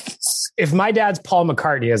 if my dad's Paul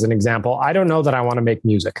McCartney, as an example, I don't know that I want to make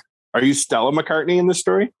music. Are you Stella McCartney in this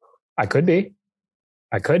story? I could be.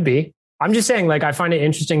 I'm just saying, like, I find it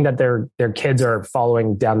interesting that their kids are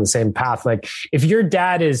following down the same path. Like, if your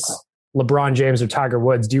dad is LeBron James or Tiger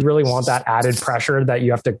Woods, do you really want that added pressure that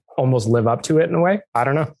you have to almost live up to it in a way? I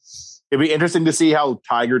don't know. It'd be interesting to see how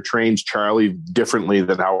Tiger trains Charlie differently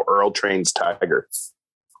than how Earl trains Tiger.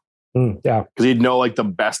 Yeah. Because he'd know like the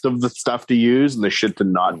best of the stuff to use and the shit to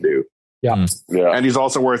not do. Yeah. Yeah. And he's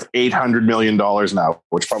also worth $800 million now,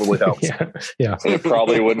 which probably helps. Yeah. And it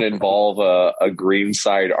probably wouldn't involve a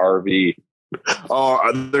Greenside RV.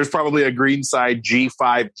 Oh, there's probably a Greenside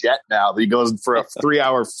G5 jet now that he goes for a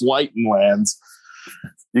 3-hour flight and lands.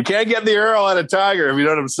 You can't get the Earl out of Tiger, if you know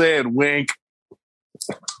what I'm saying. Wink.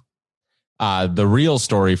 The real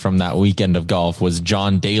story from that weekend of golf was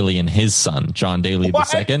John Daly and his son, John Daly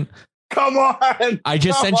II. Come on. I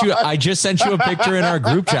just sent you a picture in our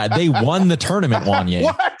group chat. They won the tournament, Wanye.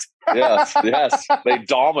 What? Yes. They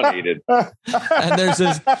dominated. And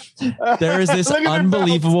there is this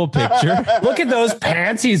unbelievable picture. Look at those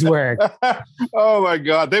pants he's wearing. Oh my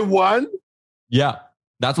God. They won? Yeah.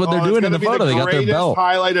 That's what they're doing in the photo. They got their belt.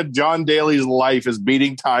 Highlight of John Daly's life is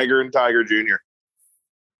beating Tiger and Tiger Jr.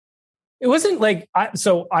 It wasn't like, I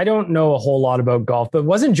don't know a whole lot about golf, but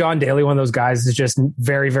wasn't John Daly one of those guys that's just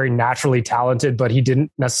very, very naturally talented, but he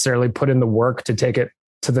didn't necessarily put in the work to take it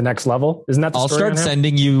to the next level? Isn't that the story? I'll start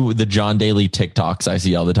sending you the John Daly TikToks I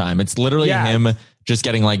see all the time. It's literally him just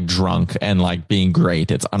getting like drunk and like being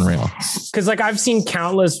great. It's unreal. Cause like I've seen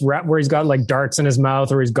countless where he's got like darts in his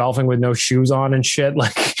mouth or he's golfing with no shoes on and shit.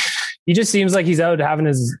 Like he just seems like he's out having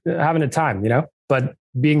a time, you know, but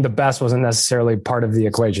being the best wasn't necessarily part of the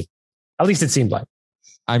equation. At least it seemed like.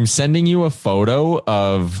 I'm sending you a photo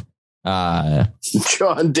of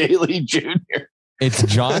John Daly Jr. It's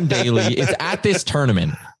John Daly. It's at this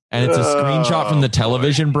tournament. And it's a screenshot from the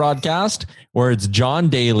television broadcast where it's John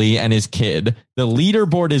Daly and his kid. The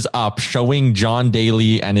leaderboard is up showing John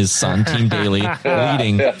Daly and his son, Team Daly,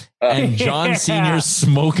 leading. And John Sr.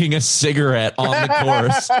 smoking a cigarette on the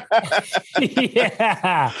course.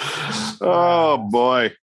 Yeah. Oh,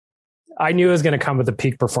 boy. I knew it was going to come with a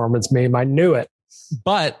peak performance meme. I knew it.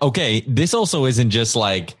 But, okay, this also isn't just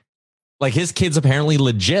like his kid's apparently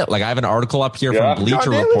legit. Like I have an article up here from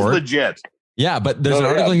Bleacher Report. Legit. Yeah, but there's an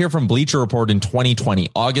article here from Bleacher Report in 2020,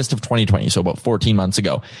 August of 2020, so about 14 months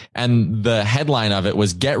ago. And the headline of it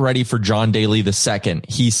was, "Get ready for John Daly II.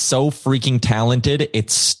 He's so freaking talented,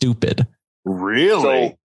 it's stupid."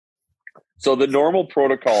 Really? So the normal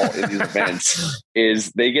protocol in these events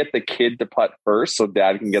is they get the kid to putt first so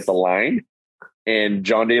dad can get the line. And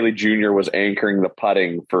John Daly Jr. was anchoring the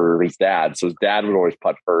putting for his dad. So his dad would always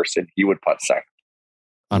putt first and he would putt second.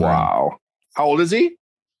 Wow. How old is he?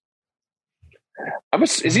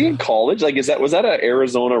 Is he in college? Like, was that an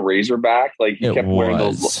Arizona Razorback? Like he kept wearing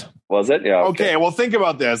those. Was it? Yeah. Okay. Well, think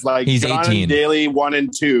about this. Like he's John 18. Daly 1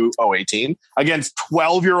 and 2. Oh, 18 against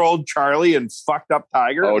 12-year-old Charlie and fucked up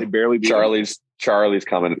Tiger. Oh, he barely beat Charlie's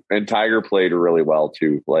coming, and Tiger played really well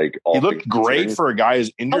too. Like he looked great for a guy who's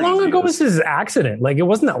injured. How long ago was his accident? Like it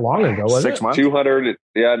wasn't that long ago, was 6 months? 200.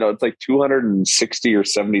 Yeah, no, it's like 260 or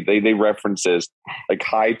 70. They reference this like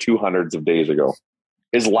high 200s of days ago.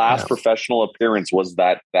 His last professional appearance was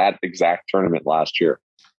that exact tournament last year.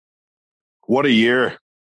 What a year.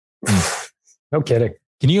 No kidding.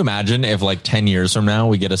 Can you imagine if like 10 years from now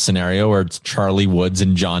we get a scenario where it's Charlie Woods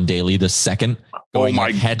and John Daly II going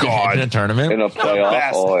head to head in a tournament? In a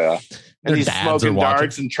playoff? Oh, yeah. And he's smoking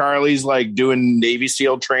darts and Charlie's like doing Navy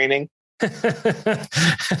SEAL training. They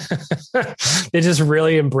just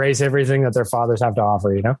really embrace everything that their fathers have to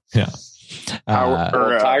offer, you know? Yeah.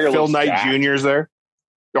 Phil Knight Jr.'s there.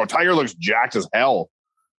 Oh, Tiger looks jacked as hell.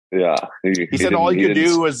 Yeah. He said all he could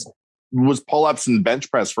do was pull-ups and bench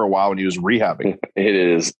press for a while when he was rehabbing. It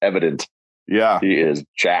is evident. Yeah. He is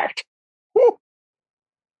jacked.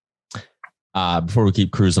 Before we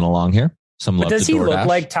keep cruising along here, some love. But does he look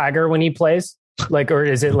like Tiger when he plays? Like, or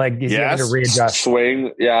is it like is he having to readjust?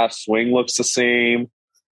 Swing looks the same.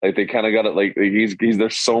 Like they kind of got it. Like he's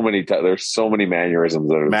there's so many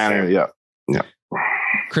mannerisms. Yeah.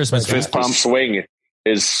 Christmas fist pump swing.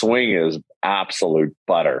 His swing is absolute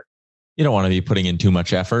butter. You don't want to be putting in too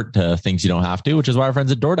much effort to things you don't have to, which is why our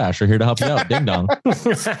friends at DoorDash are here to help you out. Ding dong.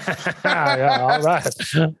 Yeah, all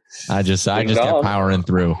right. I just get powering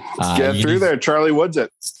through. Get through there. Charlie Woods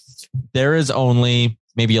it. There is only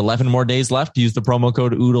maybe 11 more days left to use the promo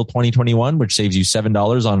code OODLE2021, which saves you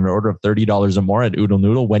 $7 on an order of $30 or more at Oodle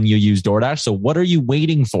Noodle when you use DoorDash. So what are you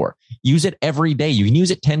waiting for? Use it every day. You can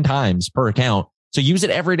use it 10 times per account. So use it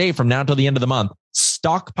every day from now till the end of the month.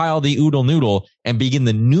 Stockpile the Oodle Noodle and begin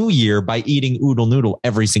the new year by eating Oodle Noodle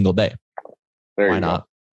every single day. Why not?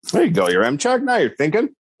 There you go. You're Chuck. Now you're thinking.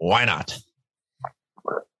 Why not?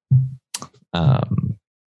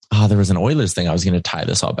 There was an Oilers thing I was going to tie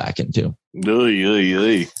this all back into.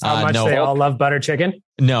 How much they all love butter chicken?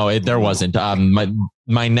 No, there wasn't.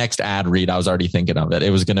 My next ad read, I was already thinking of it.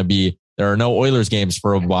 It was going to be, there are no Oilers games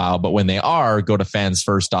for a while, but when they are, go to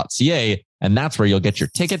fansfirst.ca, and that's where you'll get your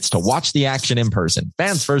tickets to watch the action in person.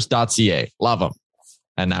 Fansfirst.ca. Love them.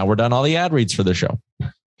 And now we're done all the ad reads for the show.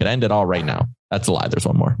 Could end it all right now. That's a lie. There's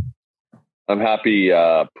one more. I'm happy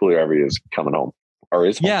Puljujarvi is coming home. Or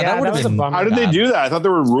is home. Yeah, that would have been. How did they do that? I thought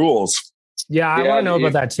there were rules. Yeah, I want to know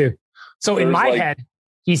about that too. So in my head,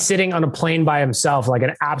 he's sitting on a plane by himself like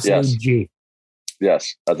an absolute G.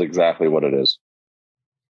 Yes, that's exactly what it is.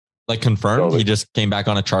 Like confirmed, he just came back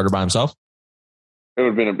on a charter by himself. It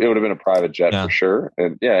would have been a private jet for sure,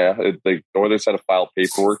 and the Oilers had to file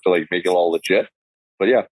paperwork to like make it all legit. But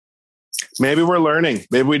yeah, maybe we're learning.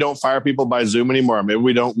 Maybe we don't fire people by Zoom anymore. Maybe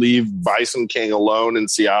we don't leave Bison King alone in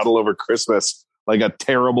Seattle over Christmas like a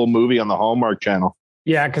terrible movie on the Hallmark Channel.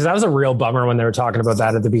 Yeah, because that was a real bummer when they were talking about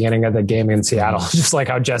that at the beginning of the game in Seattle. Just like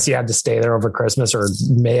how Jesse had to stay there over Christmas or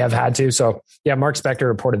may have had to. So, yeah, Mark Spector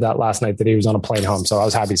reported that last night that he was on a plane home. So I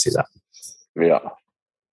was happy to see that. Yeah.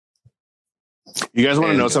 You guys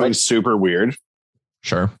want to know something super weird?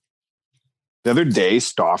 Sure. The other day,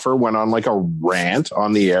 Stauffer went on like a rant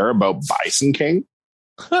on the air about Bison King.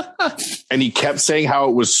 And he kept saying how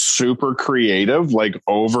it was super creative, like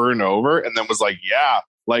over and over. And then was like, yeah,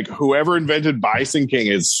 like whoever invented Bison King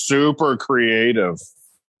is super creative.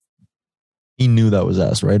 He knew that was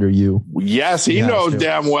us, right? Or you? Yes, he knows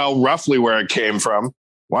damn well roughly where it came from.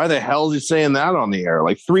 Why the hell is he saying that on the air?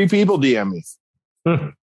 Like 3 people DM me.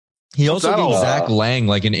 He also gave Zach Lang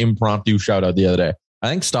like an impromptu shout out the other day. I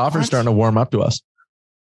think Stauffer's starting to warm up to us.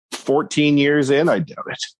 14 years in, I doubt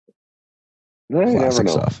it. You never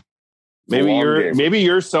know. Stuff. Maybe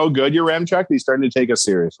you're so good, you're Ramchuk, that he's starting to take us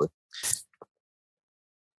seriously.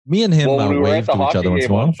 Me and him when we were at the hockey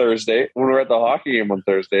game on Thursday,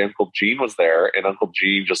 Uncle Gene was there, and Uncle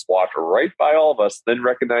Gene just walked right by all of us, then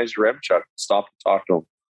recognized Remchuk, stopped to talk to him.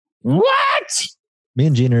 What? Me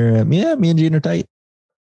and Gene are tight.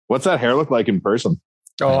 What's that hair look like in person?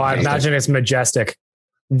 Oh, I imagine it's majestic.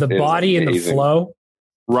 The body and the flow.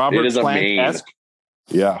 Robert Plant-esque.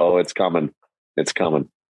 Yeah. Oh, it's coming. It's coming.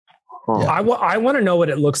 Huh. I want to know what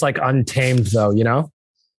it looks like untamed, though. You know?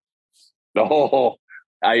 Oh,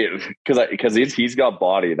 because he's got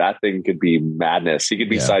body. That thing could be madness. He could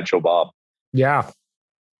be Sideshow Bob. Yeah.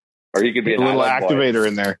 Or he could be a little activator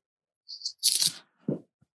in there.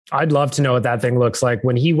 I'd love to know what that thing looks like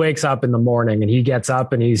when he wakes up in the morning and he gets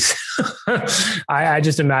up and he's. I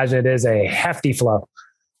just imagine it is a hefty flow.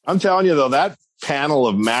 I'm telling you though, that panel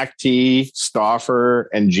of Mac T, Stauffer,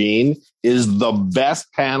 and Gene is the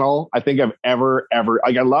best panel I think I've ever.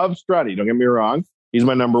 Like I love Strutty. Don't get me wrong; he's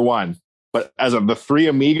my number one. But as of the 3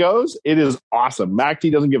 amigos, it is awesome. Mac T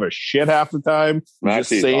doesn't give a shit half the time. He's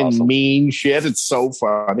just saying mean shit. It's so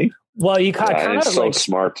funny. Well, you kind of so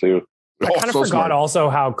smart too. I kind of forgot also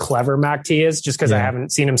how clever Mac T is, just because I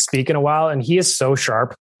haven't seen him speak in a while, and he is so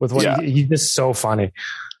sharp with what he's just so funny.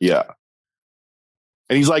 Yeah.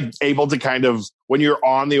 And he's like able to kind of, when you're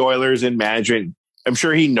on the Oilers in management, I'm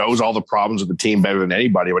sure he knows all the problems with the team better than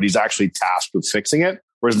anybody, but he's actually tasked with fixing it.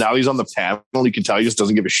 Whereas now he's on the panel, you can tell he just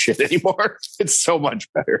doesn't give a shit anymore. It's so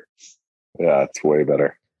much better. Yeah, it's way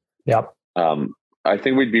better. Yep. I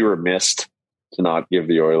think we'd be remiss to not give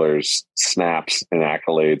the Oilers snaps and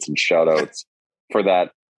accolades and shout outs for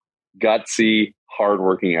that gutsy,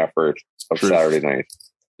 hardworking effort of Saturday night.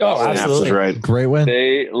 Oh, absolutely. Right. Great win.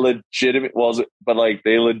 They legitimately,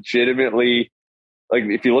 like,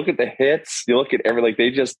 if you look at the hits, you look at they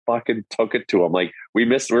just fucking took it to them. Like, we're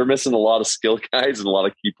missing a lot of skill guys and a lot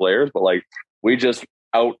of key players, but like, we just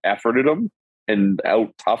out-efforted them. and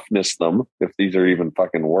out toughness them, if these are even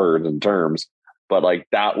fucking words and terms. But like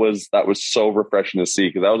that was so refreshing to see,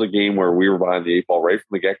 because that was a game where we were behind the 8 ball right from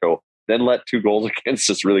the get-go, then let 2 goals against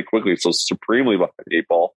us really quickly, so supremely behind the 8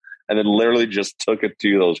 ball, and then literally just took it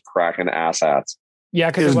to those Kraken asshats. Yeah,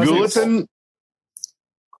 because it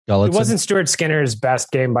wasn't Stuart Skinner's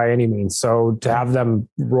best game by any means. So to have them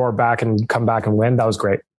roar back and come back and win, that was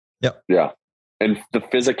great. Yep. Yeah. And the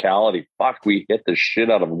physicality, fuck, we hit the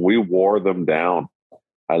shit out of them. We wore them down.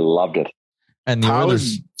 I loved it. And the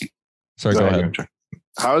Oilers... Sorry, go ahead.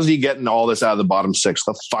 How is he getting all this out of the bottom 6?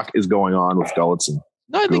 The fuck is going on with Gulutzan?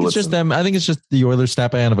 No, I think it's just them. I think it's just the Oilers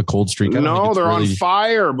snapping out of a cold streak. No, they're on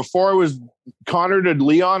fire. Before it was Connor to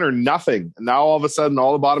Leon or nothing. And now all of a sudden,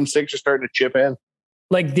 all the bottom 6 are starting to chip in.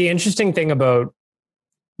 Like, the interesting thing about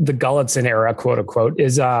the Gulutzan era, quote unquote,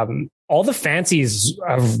 is all the fancies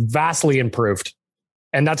have vastly improved.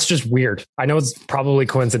 And that's just weird. I know it's probably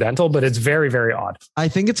coincidental, but it's very, very odd. I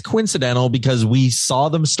think it's coincidental because we saw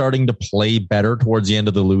them starting to play better towards the end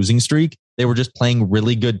of the losing streak. They were just playing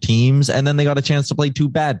really good teams, and then they got a chance to play 2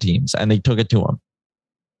 bad teams, and they took it to them.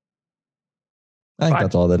 I think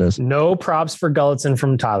that's all that is. No props for Gulutzan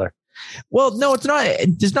from Tyler. Well, no, it's not.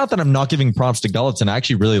 It's not that I'm not giving props to Gulutzan. I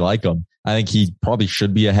actually really like him. I think he probably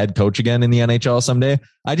should be a head coach again in the NHL someday.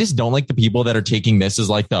 I just don't like the people that are taking this as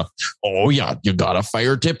like oh yeah, you gotta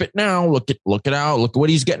fire Tippett now. Look it out. Look at what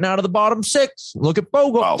he's getting out of the bottom 6. Look at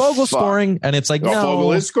Bogle scoring, and it's like, no,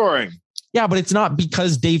 Bogle is scoring. Yeah, but it's not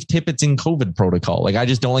because Dave Tippett's in COVID protocol. Like, I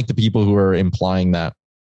just don't like the people who are implying that.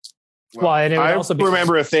 Well, and I also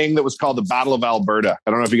remember a thing that was called the Battle of Alberta.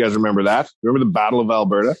 I don't know if you guys remember that. Remember the Battle of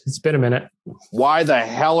Alberta? It's been a minute. Why the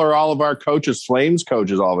hell are all of our coaches Flames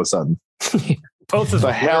coaches all of a sudden? Both of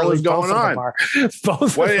the hell is going on?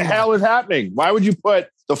 What the hell is happening? Why would you put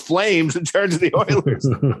the Flames in charge of the Oilers?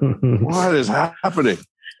 What is happening?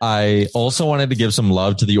 I also wanted to give some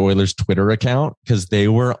love to the Oilers Twitter account because they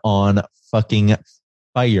were on fucking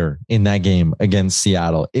fire in that game against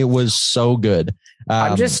Seattle. It was so good.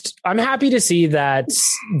 I'm happy to see that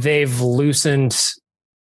they've loosened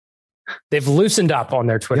up on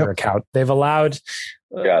their Twitter account. They've allowed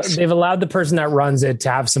the person that runs it to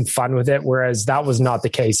have some fun with it, whereas that was not the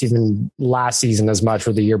case even last season as much,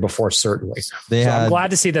 or the year before, certainly. I'm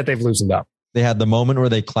glad to see that they've loosened up. They had the moment where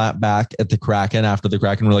they clapped back at the Kraken after the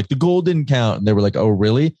Kraken were like, the goal didn't count. And they were like, oh,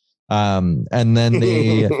 really? And then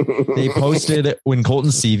they posted, when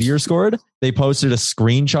Colton Sevier scored, they posted a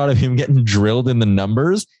screenshot of him getting drilled in the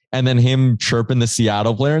numbers, and then him chirping the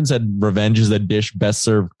Seattle player and said, revenge is a dish best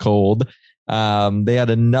served cold. They had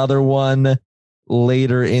another one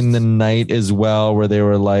later in the night as well, where they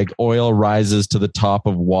were like, oil rises to the top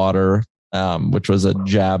of water, which was a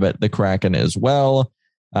jab at the Kraken as well.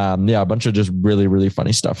 A bunch of just really, really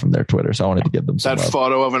funny stuff from their Twitter. So I wanted to give them some love.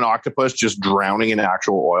 Photo of an octopus just drowning in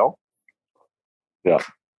actual oil. Yeah.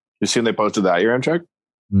 You seen they posted that here, Amchek?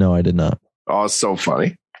 No, I did not. Oh, it's so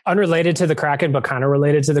funny. Unrelated to the Kraken, but kind of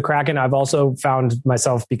related to the Kraken, I've also found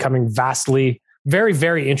myself becoming vastly, very,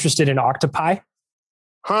 very interested in octopi.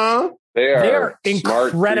 Huh? They are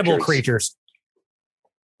incredible creatures.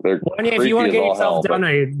 If you want to get yourself down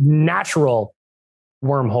a natural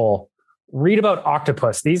wormhole, read about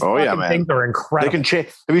octopus. These things are incredible. They can change.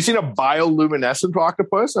 Have you seen a bioluminescent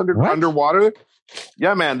octopus underwater?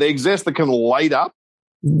 Yeah, man, they exist. That can light up,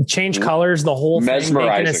 change colors, the whole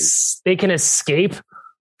mesmerizing. Thing. They can escape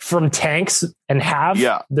from tanks and have.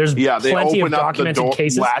 There's plenty of documented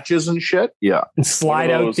cases, latches and shit. Yeah, and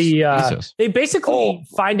slide out the. They basically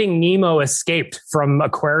Finding Nemo escaped from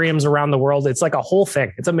aquariums around the world. It's like a whole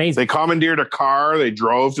thing. It's amazing. They commandeered a car. They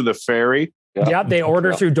drove to the ferry. Yeah, they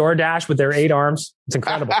order through DoorDash with their 8 arms. It's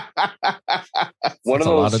incredible. One of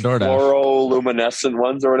those fluoroluminescent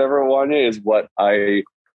ones or whatever, Wanya, is what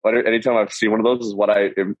anytime I've seen one of those is what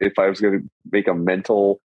if I was going to make a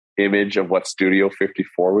mental image of what Studio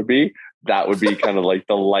 54 would be, that would be kind of like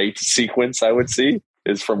the light sequence I would see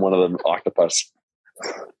is from one of them octopus.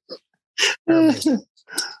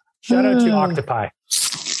 Shout out to octopi.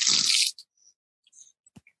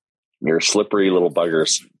 You're slippery little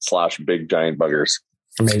buggers / big giant buggers.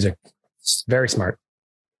 Amazing. Very smart.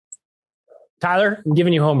 Tyler, I'm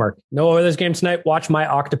giving you homework. No Oilers game tonight. Watch My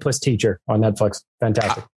Octopus Teacher on Netflix.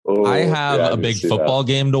 Fantastic. I have a big football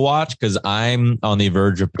game to watch because I'm on the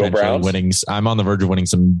verge of potentially winning. I'm on the verge of winning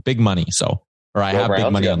some big money. I have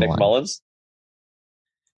big money on the line. Mullins?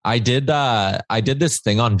 I did this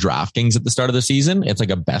thing on DraftKings at the start of the season. It's like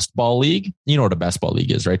a best ball league. You know what a best ball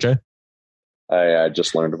league is, right, Jay? I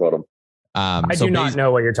just learned about them. I do not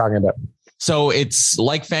know what you're talking about. So it's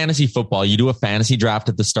like fantasy football. You do a fantasy draft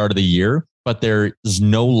at the start of the year, but there's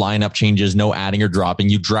no lineup changes, no adding or dropping.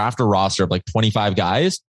 You draft a roster of like 25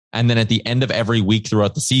 guys. And then at the end of every week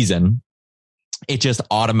throughout the season, it just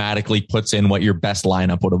automatically puts in what your best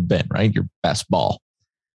lineup would have been, right? Your best ball.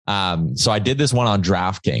 So I did this one on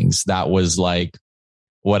DraftKings that was like,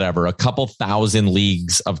 whatever, a couple thousand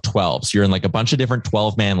leagues of 12. So you're in like a bunch of different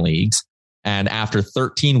 12-man leagues. And after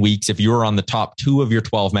 13 weeks, if you were on the top 2 of your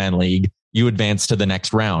 12-man league, you advance to the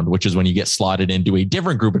next round, which is when you get slotted into a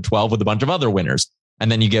different group of 12 with a bunch of other winners. And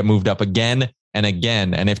then you get moved up again and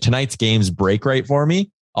again. And if tonight's games break right for me,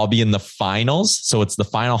 I'll be in the finals. So it's the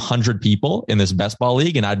final 100 people in this best ball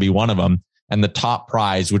league, and I'd be one of them. And the top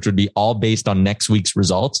prize, which would be all based on next week's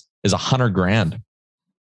results, is $100,000.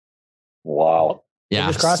 Wow. Yeah.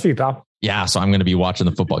 Fingers crossed for you, pal. Yeah. So I'm going to be watching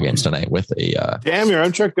the football games tonight with a, damn, your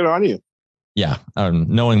M-Check, good on you. Yeah.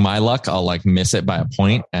 Knowing my luck, I'll like miss it by a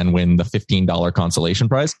point and win the $15 consolation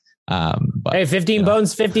prize. But hey, 15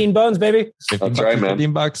 bones, baby. That's right, man.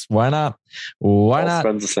 $15. Why not? Why not?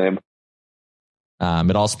 Spends the same.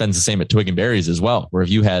 It all spends the same at Twig and Berries as well, where if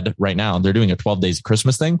you head right now, they're doing a 12 days of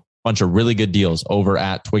Christmas thing, bunch of really good deals over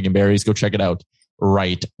at Twig and Berries. Go check it out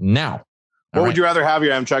right now. What would you rather have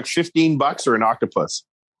your M-Check, $15 or an octopus?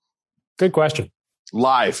 Good question.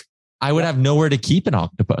 Live. I would have nowhere to keep an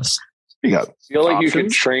octopus. You got I feel like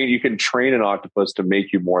options? you can train an octopus to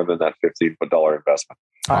make you more than that $15 investment.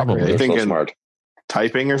 Probably. You're thinking so smart.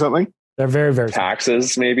 Typing or something? They're very, very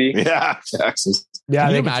taxes, maybe. Yeah, taxes. Yeah.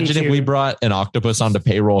 Can you imagine if we brought an octopus onto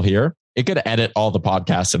payroll here? It could edit all the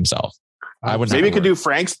podcasts himself. I would maybe could do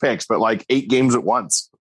Frank's picks, but like 8 games at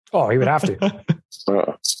once. Oh, he would have to.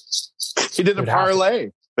 He did the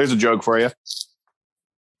parlay. There's a joke for you.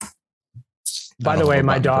 By the way,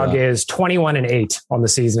 my dog is 21-8 on the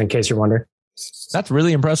season, in case you're wondering. That's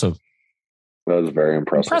really impressive. That was very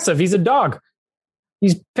impressive. He's a dog.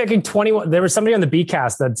 He's picking 21. There was somebody on the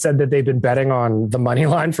B-cast that said that they've been betting on the money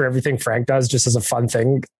line for everything Frank does just as a fun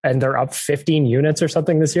thing. And they're up 15 units or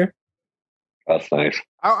something this year. That's nice.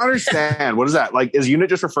 I don't understand. What is that? Like, is unit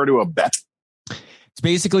just refer to a bet? It's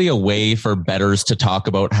basically a way for bettors to talk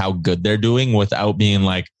about how good they're doing without being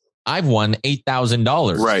like, I've won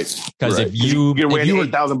 $8,000. Right. Because if you win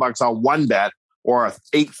 $8,000 on one bet or a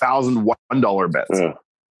 $8,000 bet.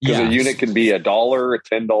 Because a unit can be $1,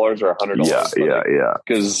 $10, or $100. Yeah.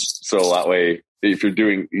 Because so that way, if you're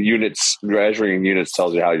doing units, measuring units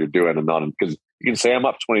tells you how you're doing, and not because you can say I'm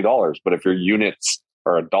up $20, but if your units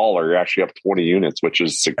are $1, you're actually up 20 units, which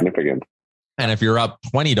is significant. And if you're up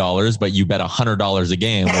 $20, but you bet $100 a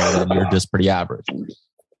game, well, then you're just pretty average.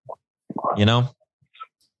 You know?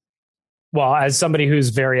 Well, as somebody who's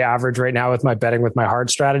very average right now with my betting with my heart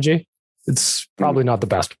strategy, it's probably not the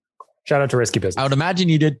best. Shout out to Risky Business. I would imagine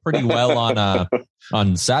you did pretty well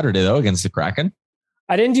on Saturday, though, against the Kraken.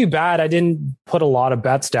 I didn't do bad. I didn't put a lot of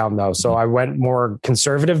bets down, though. So I went more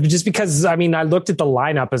conservative just because, I mean, I looked at the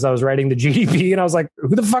lineup as I was writing the GDP and I was like,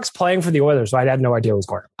 who the fuck's playing for the Oilers? So I had no idea what was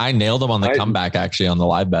going on. I nailed them on the comeback, actually, on the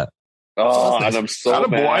live bet. Oh, and I'm so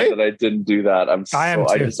mad that I didn't do that.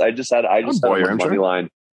 I just had a money line.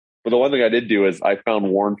 But the one thing I did do is I found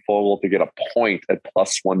Warren Fogle to get a point at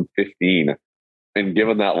plus 115. And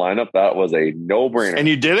given that lineup, that was a no-brainer. And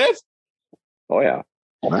you did it? Oh, yeah.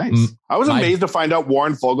 Nice. I was amazed to find out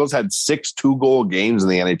Warren Fogel's had 6 2-goal games in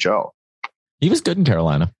the NHL. He was good in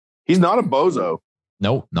Carolina. He's not a bozo.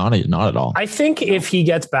 No, not at all. I think if he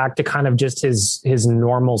gets back to kind of just his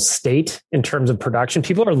normal state in terms of production,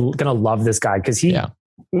 people are going to love this guy because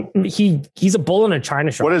he's a bull in a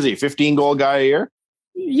china shop. What is he? 15-goal guy a year?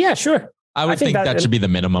 Yeah, sure. I would think that should be the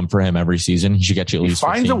minimum for him every season. He should get you at least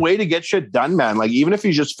 15. He finds a way to get shit done, man. Like, even if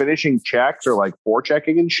he's just finishing checks or like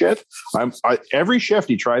forechecking and shit, every shift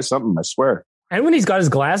he tries something, I swear. And when he's got his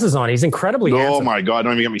glasses on, he's incredibly handsome. Oh my God,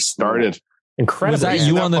 don't even get me started. Incredible. Was that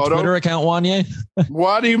you on the Twitter account, Wanye?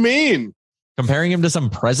 What do you mean? Comparing him to some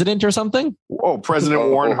president or something? Oh, President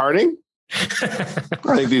Warren Harding?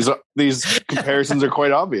 I think these comparisons are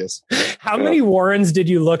quite obvious. How many Warrens did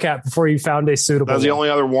you look at before you found a suitable? That was the only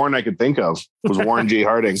other Warren I could think of was Warren G.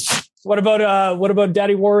 Harding. What about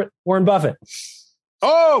Daddy Warren Buffett?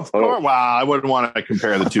 Oh, of course. Wow, I wouldn't want to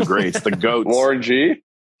compare the two greats, the goats. Warren G.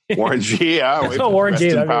 Yeah. Warren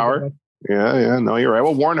G. Power. Yeah. No, you're right.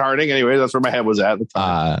 Well, Warren Harding, anyway, that's where my head was at the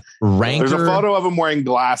time. There's a photo of him wearing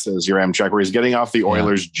glasses, your M-Check, where he's getting off the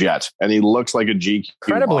Oilers jet, and he looks like a GQ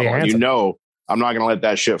incredibly model. handsome. You know, I'm not going to let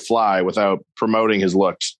that shit fly without promoting his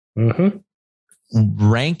looks. Mm-hmm.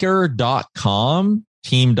 Ranker.com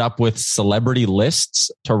teamed up with Celebrity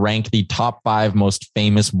Lists to rank the top 5 most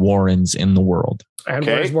famous Warrens in the world. And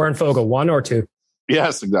where's Warren Fogle, 1 or 2?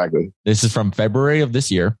 Yes, exactly. This is from February of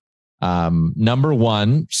this year. Number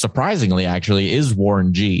one, surprisingly, actually, is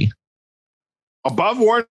Warren G. Above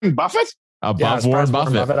Warren Buffett? Above Warren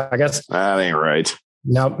Buffett. I guess. That ain't right.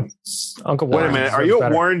 Nope. Uncle Warren. Wait a minute. Are you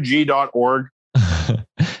at warreng.org?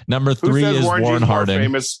 Number three is Warren Harding.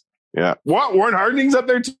 Famous? Yeah. What? Warren Harding's up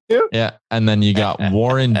there too? Yeah. And then you got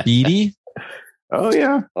Warren Beatty. Oh,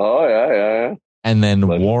 yeah. Oh, yeah. And then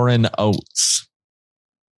Warren Oates.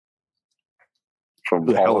 From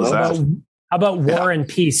the hell is that? How about War and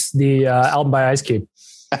Peace, the album by Ice Cube?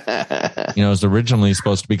 It was originally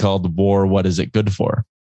supposed to be called War, What Is It Good For?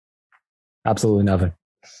 Absolutely nothing.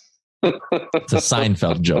 It's a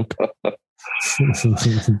Seinfeld joke.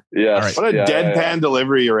 Yeah. Right. What a deadpan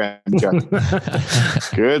delivery you're in, Chuck.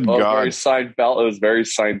 Good God. Very Seinfeld. It was very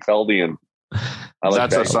Seinfeldian.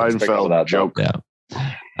 That's a Seinfeld joke. Yeah.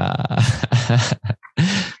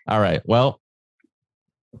 All right. Well,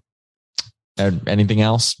 anything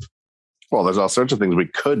else? Well, there's all sorts of things we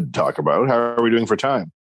could talk about. How are we doing for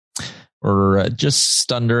time? We're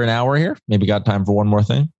just under an hour here. Maybe got time for one more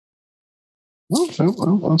thing. Well,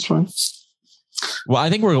 that's fine. Well, I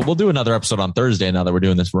think we'll do another episode on Thursday now that we're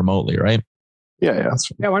doing this remotely, right? Yeah.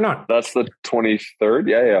 Yeah, why not? That's the 23rd.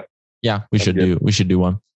 Yeah. Yeah, we should do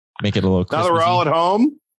one. Make it a little Now that we're all at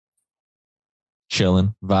home,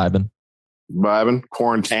 chilling, vibing,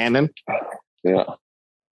 quarantining. Yeah.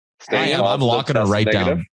 I'm locking her right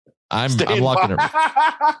down. I'm locking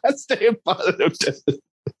her. Stay positive.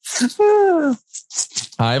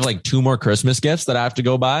 I have like 2 more Christmas gifts that I have to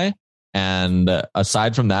go buy. And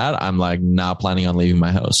aside from that, I'm like not planning on leaving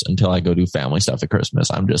my house until I go do family stuff at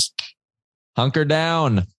Christmas. I'm just hunkered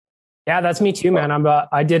down. Yeah, that's me too, man.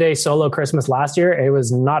 I did a solo Christmas last year. It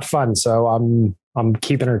was not fun. So I'm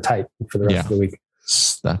keeping her tight for the rest of the week.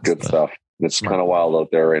 That's good stuff. It's kind of wild out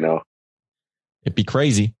there right now. It'd be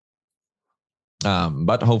crazy.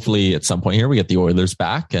 But hopefully at some point here we get the Oilers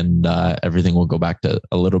back and everything will go back to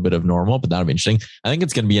a little bit of normal, but that'll be interesting. I think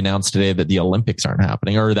it's going to be announced today that the Olympics aren't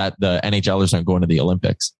happening or that the NHLers aren't going to the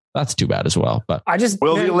Olympics. That's too bad as well. But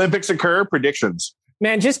will the Olympics occur? Predictions.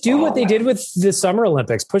 Man, just do what they did with the Summer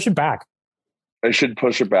Olympics. Push it back. They should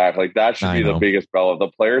push it back. Like that should be the biggest problem. If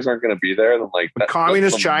the players aren't going to be there, then like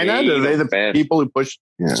communist China, are they the people who push?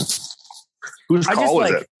 Yeah. Whose call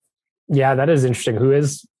is it? Yeah, that is interesting. Who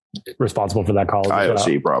is responsible for that call?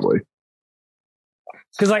 IOC probably.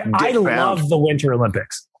 Because I love the Winter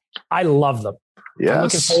Olympics. I love them. Yes. I'm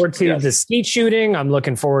looking forward to the skeet shooting. I'm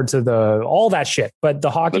looking forward to all that shit. But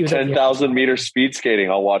the hockey, the 10,000 meter speed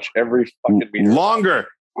skating, I'll watch every fucking meter. Longer.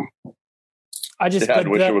 I wish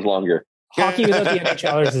it was longer. Hockey without the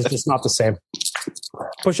NHLers is just not the same.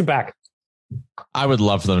 Push it back. I would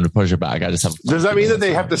love for them to push it back. I just have. Does that mean that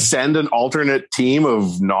they have to send an alternate team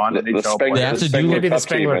of non-NHL players? They have to do maybe the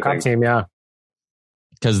Spengler Cup team, yeah.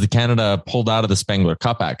 Because the Canada pulled out of the Spengler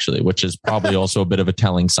Cup, actually, which is probably also a bit of a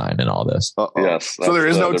telling sign in all this. Yes. So there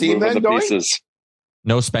is no team then going? Pieces.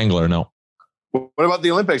 No Spengler, no. What about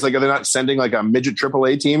the Olympics? Like, are they not sending like a midget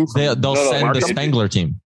AAA team? They'll send the Spengler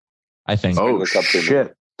team, I think. Oh,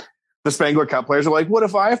 shit. The Spengler Cup players are like, what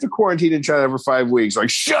if I have to quarantine in China for 5 weeks? Like,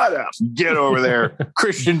 shut up. Get over there.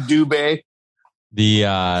 Christian Dubé.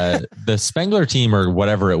 The Spengler team or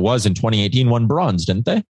whatever it was in 2018 won bronze, didn't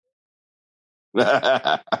they?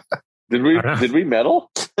 Did we medal?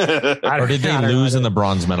 Or did they lose in the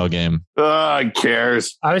bronze medal game? Who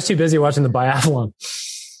cares? I was too busy watching the biathlon.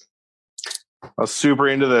 I was super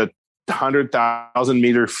into the 100,000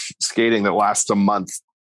 meter skating that lasts a month.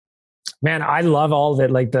 Man, I love all of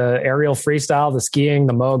it. Like the aerial freestyle, the skiing,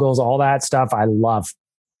 the moguls, all that stuff. I love.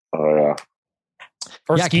 Oh yeah.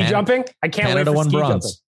 Or ski jumping. I can't Canada wait for ski bronze.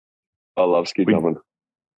 jumping. I love ski jumping.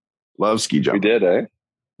 Love ski jumping. We did, eh?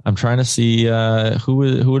 I'm trying to see who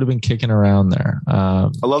would have been kicking around there. I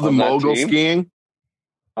love the mogul skiing.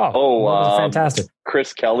 Oh, fantastic!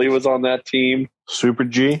 Chris Kelly was on that team. Super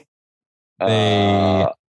G.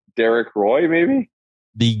 Derek Roy, maybe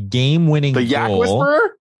the game-winning the Yak goal.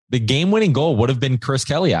 Whisperer. The game-winning goal would have been Chris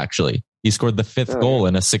Kelly. Actually, he scored the 5th goal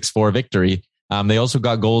in a 6-4 victory. They also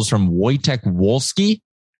got goals from Wojtek Wolski.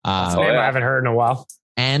 That's a name I haven't heard in a while.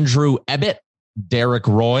 Andrew Ebbett. Derek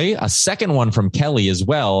Roy, a second one from Kelly as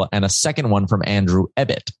well, and a second one from Andrew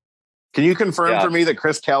Ebbett. Can you confirm for me that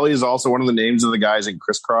Chris Kelly is also one of the names of the guys in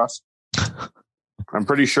Crisscross? I'm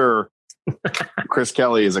pretty sure Chris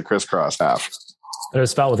Kelly is a crisscross half. It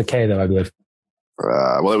was spelled with a K, though, I believe.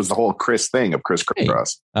 Well, it was the whole Chris thing of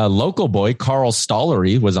crisscross. Hey, local boy Carl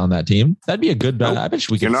Stollery was on that team. That'd be a good bet. I bet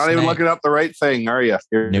we could. You're not even looking up the right thing, are you?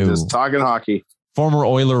 You're just talking hockey. Former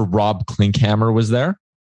Oiler Rob Klinkhammer was there.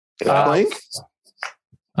 Klink?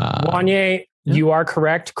 Wanye, you are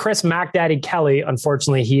correct. Chris MacDaddy Kelly,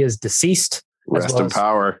 unfortunately, he is deceased. Rest in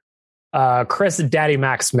power. Chris Daddy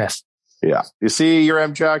Mac Smith. Yeah. You see your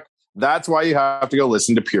M-Check? That's why you have to go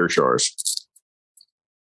listen to Pure Shores.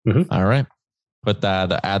 Mm-hmm. All right.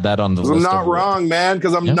 Add that on the list. I'm not wrong, man,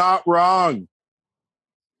 because I'm not wrong.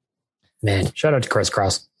 Man, shout out to Criss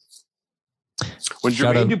Cross. When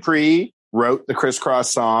Jermaine Dupri wrote the Criss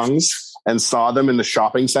Cross songs and saw them in the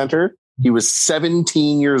shopping center, he was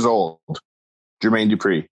 17 years old. Jermaine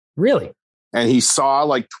Dupri. Really? And he saw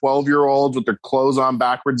like 12-year-olds with their clothes on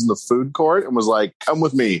backwards in the food court and was like, come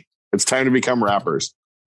with me. It's time to become rappers.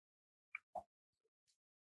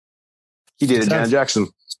 He did it, Janet Jackson.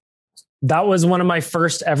 That was one of my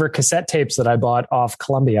first ever cassette tapes that I bought off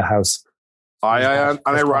Columbia House. I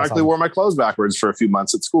ironically wore my clothes backwards for a few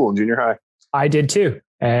months at school in junior high. I did too.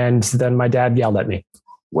 And then my dad yelled at me.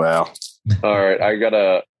 Well. All right. I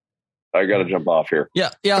gotta jump off here.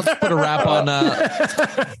 Yeah. Let's put a wrap on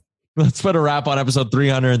let's put a wrap on episode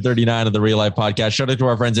 339 of the Real Life Podcast. Shout out to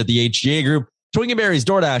our friends at the HGA Group, Twinkie Berries,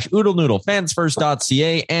 DoorDash, Oodle Noodle,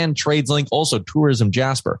 fansfirst.ca, and TradesLink, also Tourism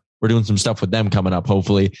Jasper. We're doing some stuff with them coming up,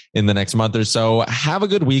 hopefully, in the next month or so. Have a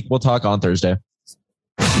good week. We'll talk on Thursday.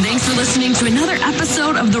 Thanks for listening to another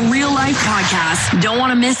episode of the Real Life Podcast. Don't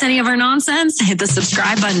want to miss any of our nonsense? Hit the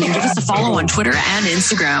subscribe button and give us a follow on Twitter and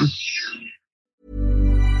Instagram.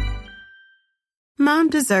 Mom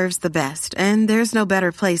deserves the best, and there's no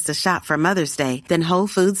better place to shop for Mother's Day than Whole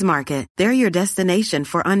Foods Market. They're your destination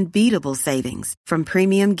for unbeatable savings, from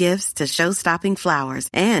premium gifts to show-stopping flowers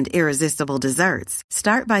and irresistible desserts.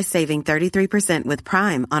 Start by saving 33% with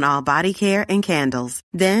Prime on all body care and candles.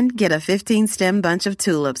 Then get a 15-stem bunch of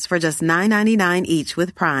tulips for just $9.99 each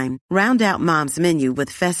with Prime. Round out Mom's menu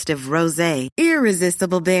with festive rosé,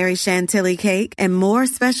 irresistible berry chantilly cake, and more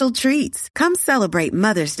special treats. Come celebrate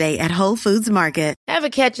Mother's Day at Whole Foods Market. Ever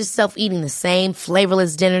catch yourself eating the same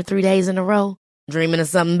flavorless dinner 3 days in a row? Dreaming of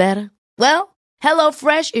something better? Well,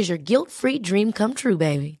 HelloFresh is your guilt-free dream come true,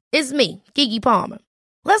 baby. It's me, Keke Palmer.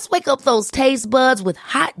 Let's wake up those taste buds with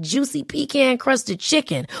hot, juicy pecan-crusted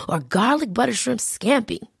chicken or garlic butter shrimp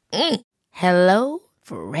scampi.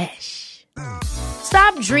 HelloFresh.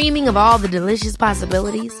 Stop dreaming of all the delicious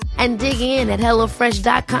possibilities and dig in at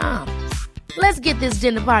HelloFresh.com. Let's get this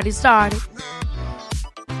dinner party started.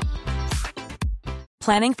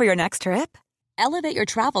 Planning for your next trip? Elevate your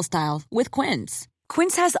travel style with Quince.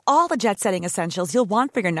 Quince has all the jet-setting essentials you'll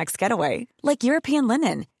want for your next getaway, like European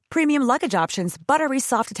linen, premium luggage options, buttery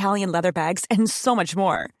soft Italian leather bags, and so much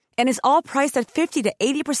more. And is all priced at 50 to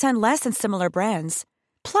 80% less than similar brands.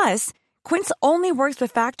 Plus, Quince only works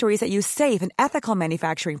with factories that use safe and ethical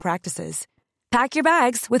manufacturing practices. Pack your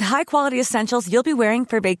bags with high-quality essentials you'll be wearing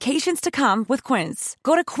for vacations to come with Quince.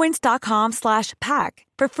 Go to quince.com/pack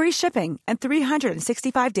for free shipping and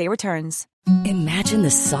 365-day returns. Imagine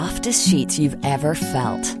the softest sheets you've ever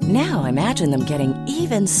felt. Now imagine them getting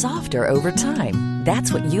even softer over time.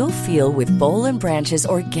 That's what you'll feel with Boll & Branch's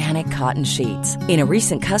organic cotton sheets. In a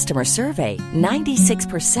recent customer survey,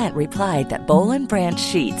 96% replied that Boll & Branch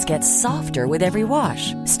sheets get softer with every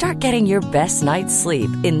wash. Start getting your best night's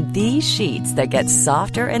sleep in these sheets that get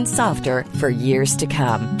softer and softer for years to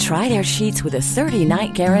come. Try their sheets with a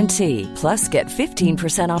 30-night guarantee. Plus, get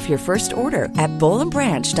 15% off your first order at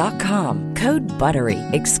bollandbranch.com. Code BUTTERY.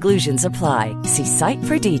 Exclusions apply. See site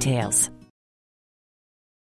for details.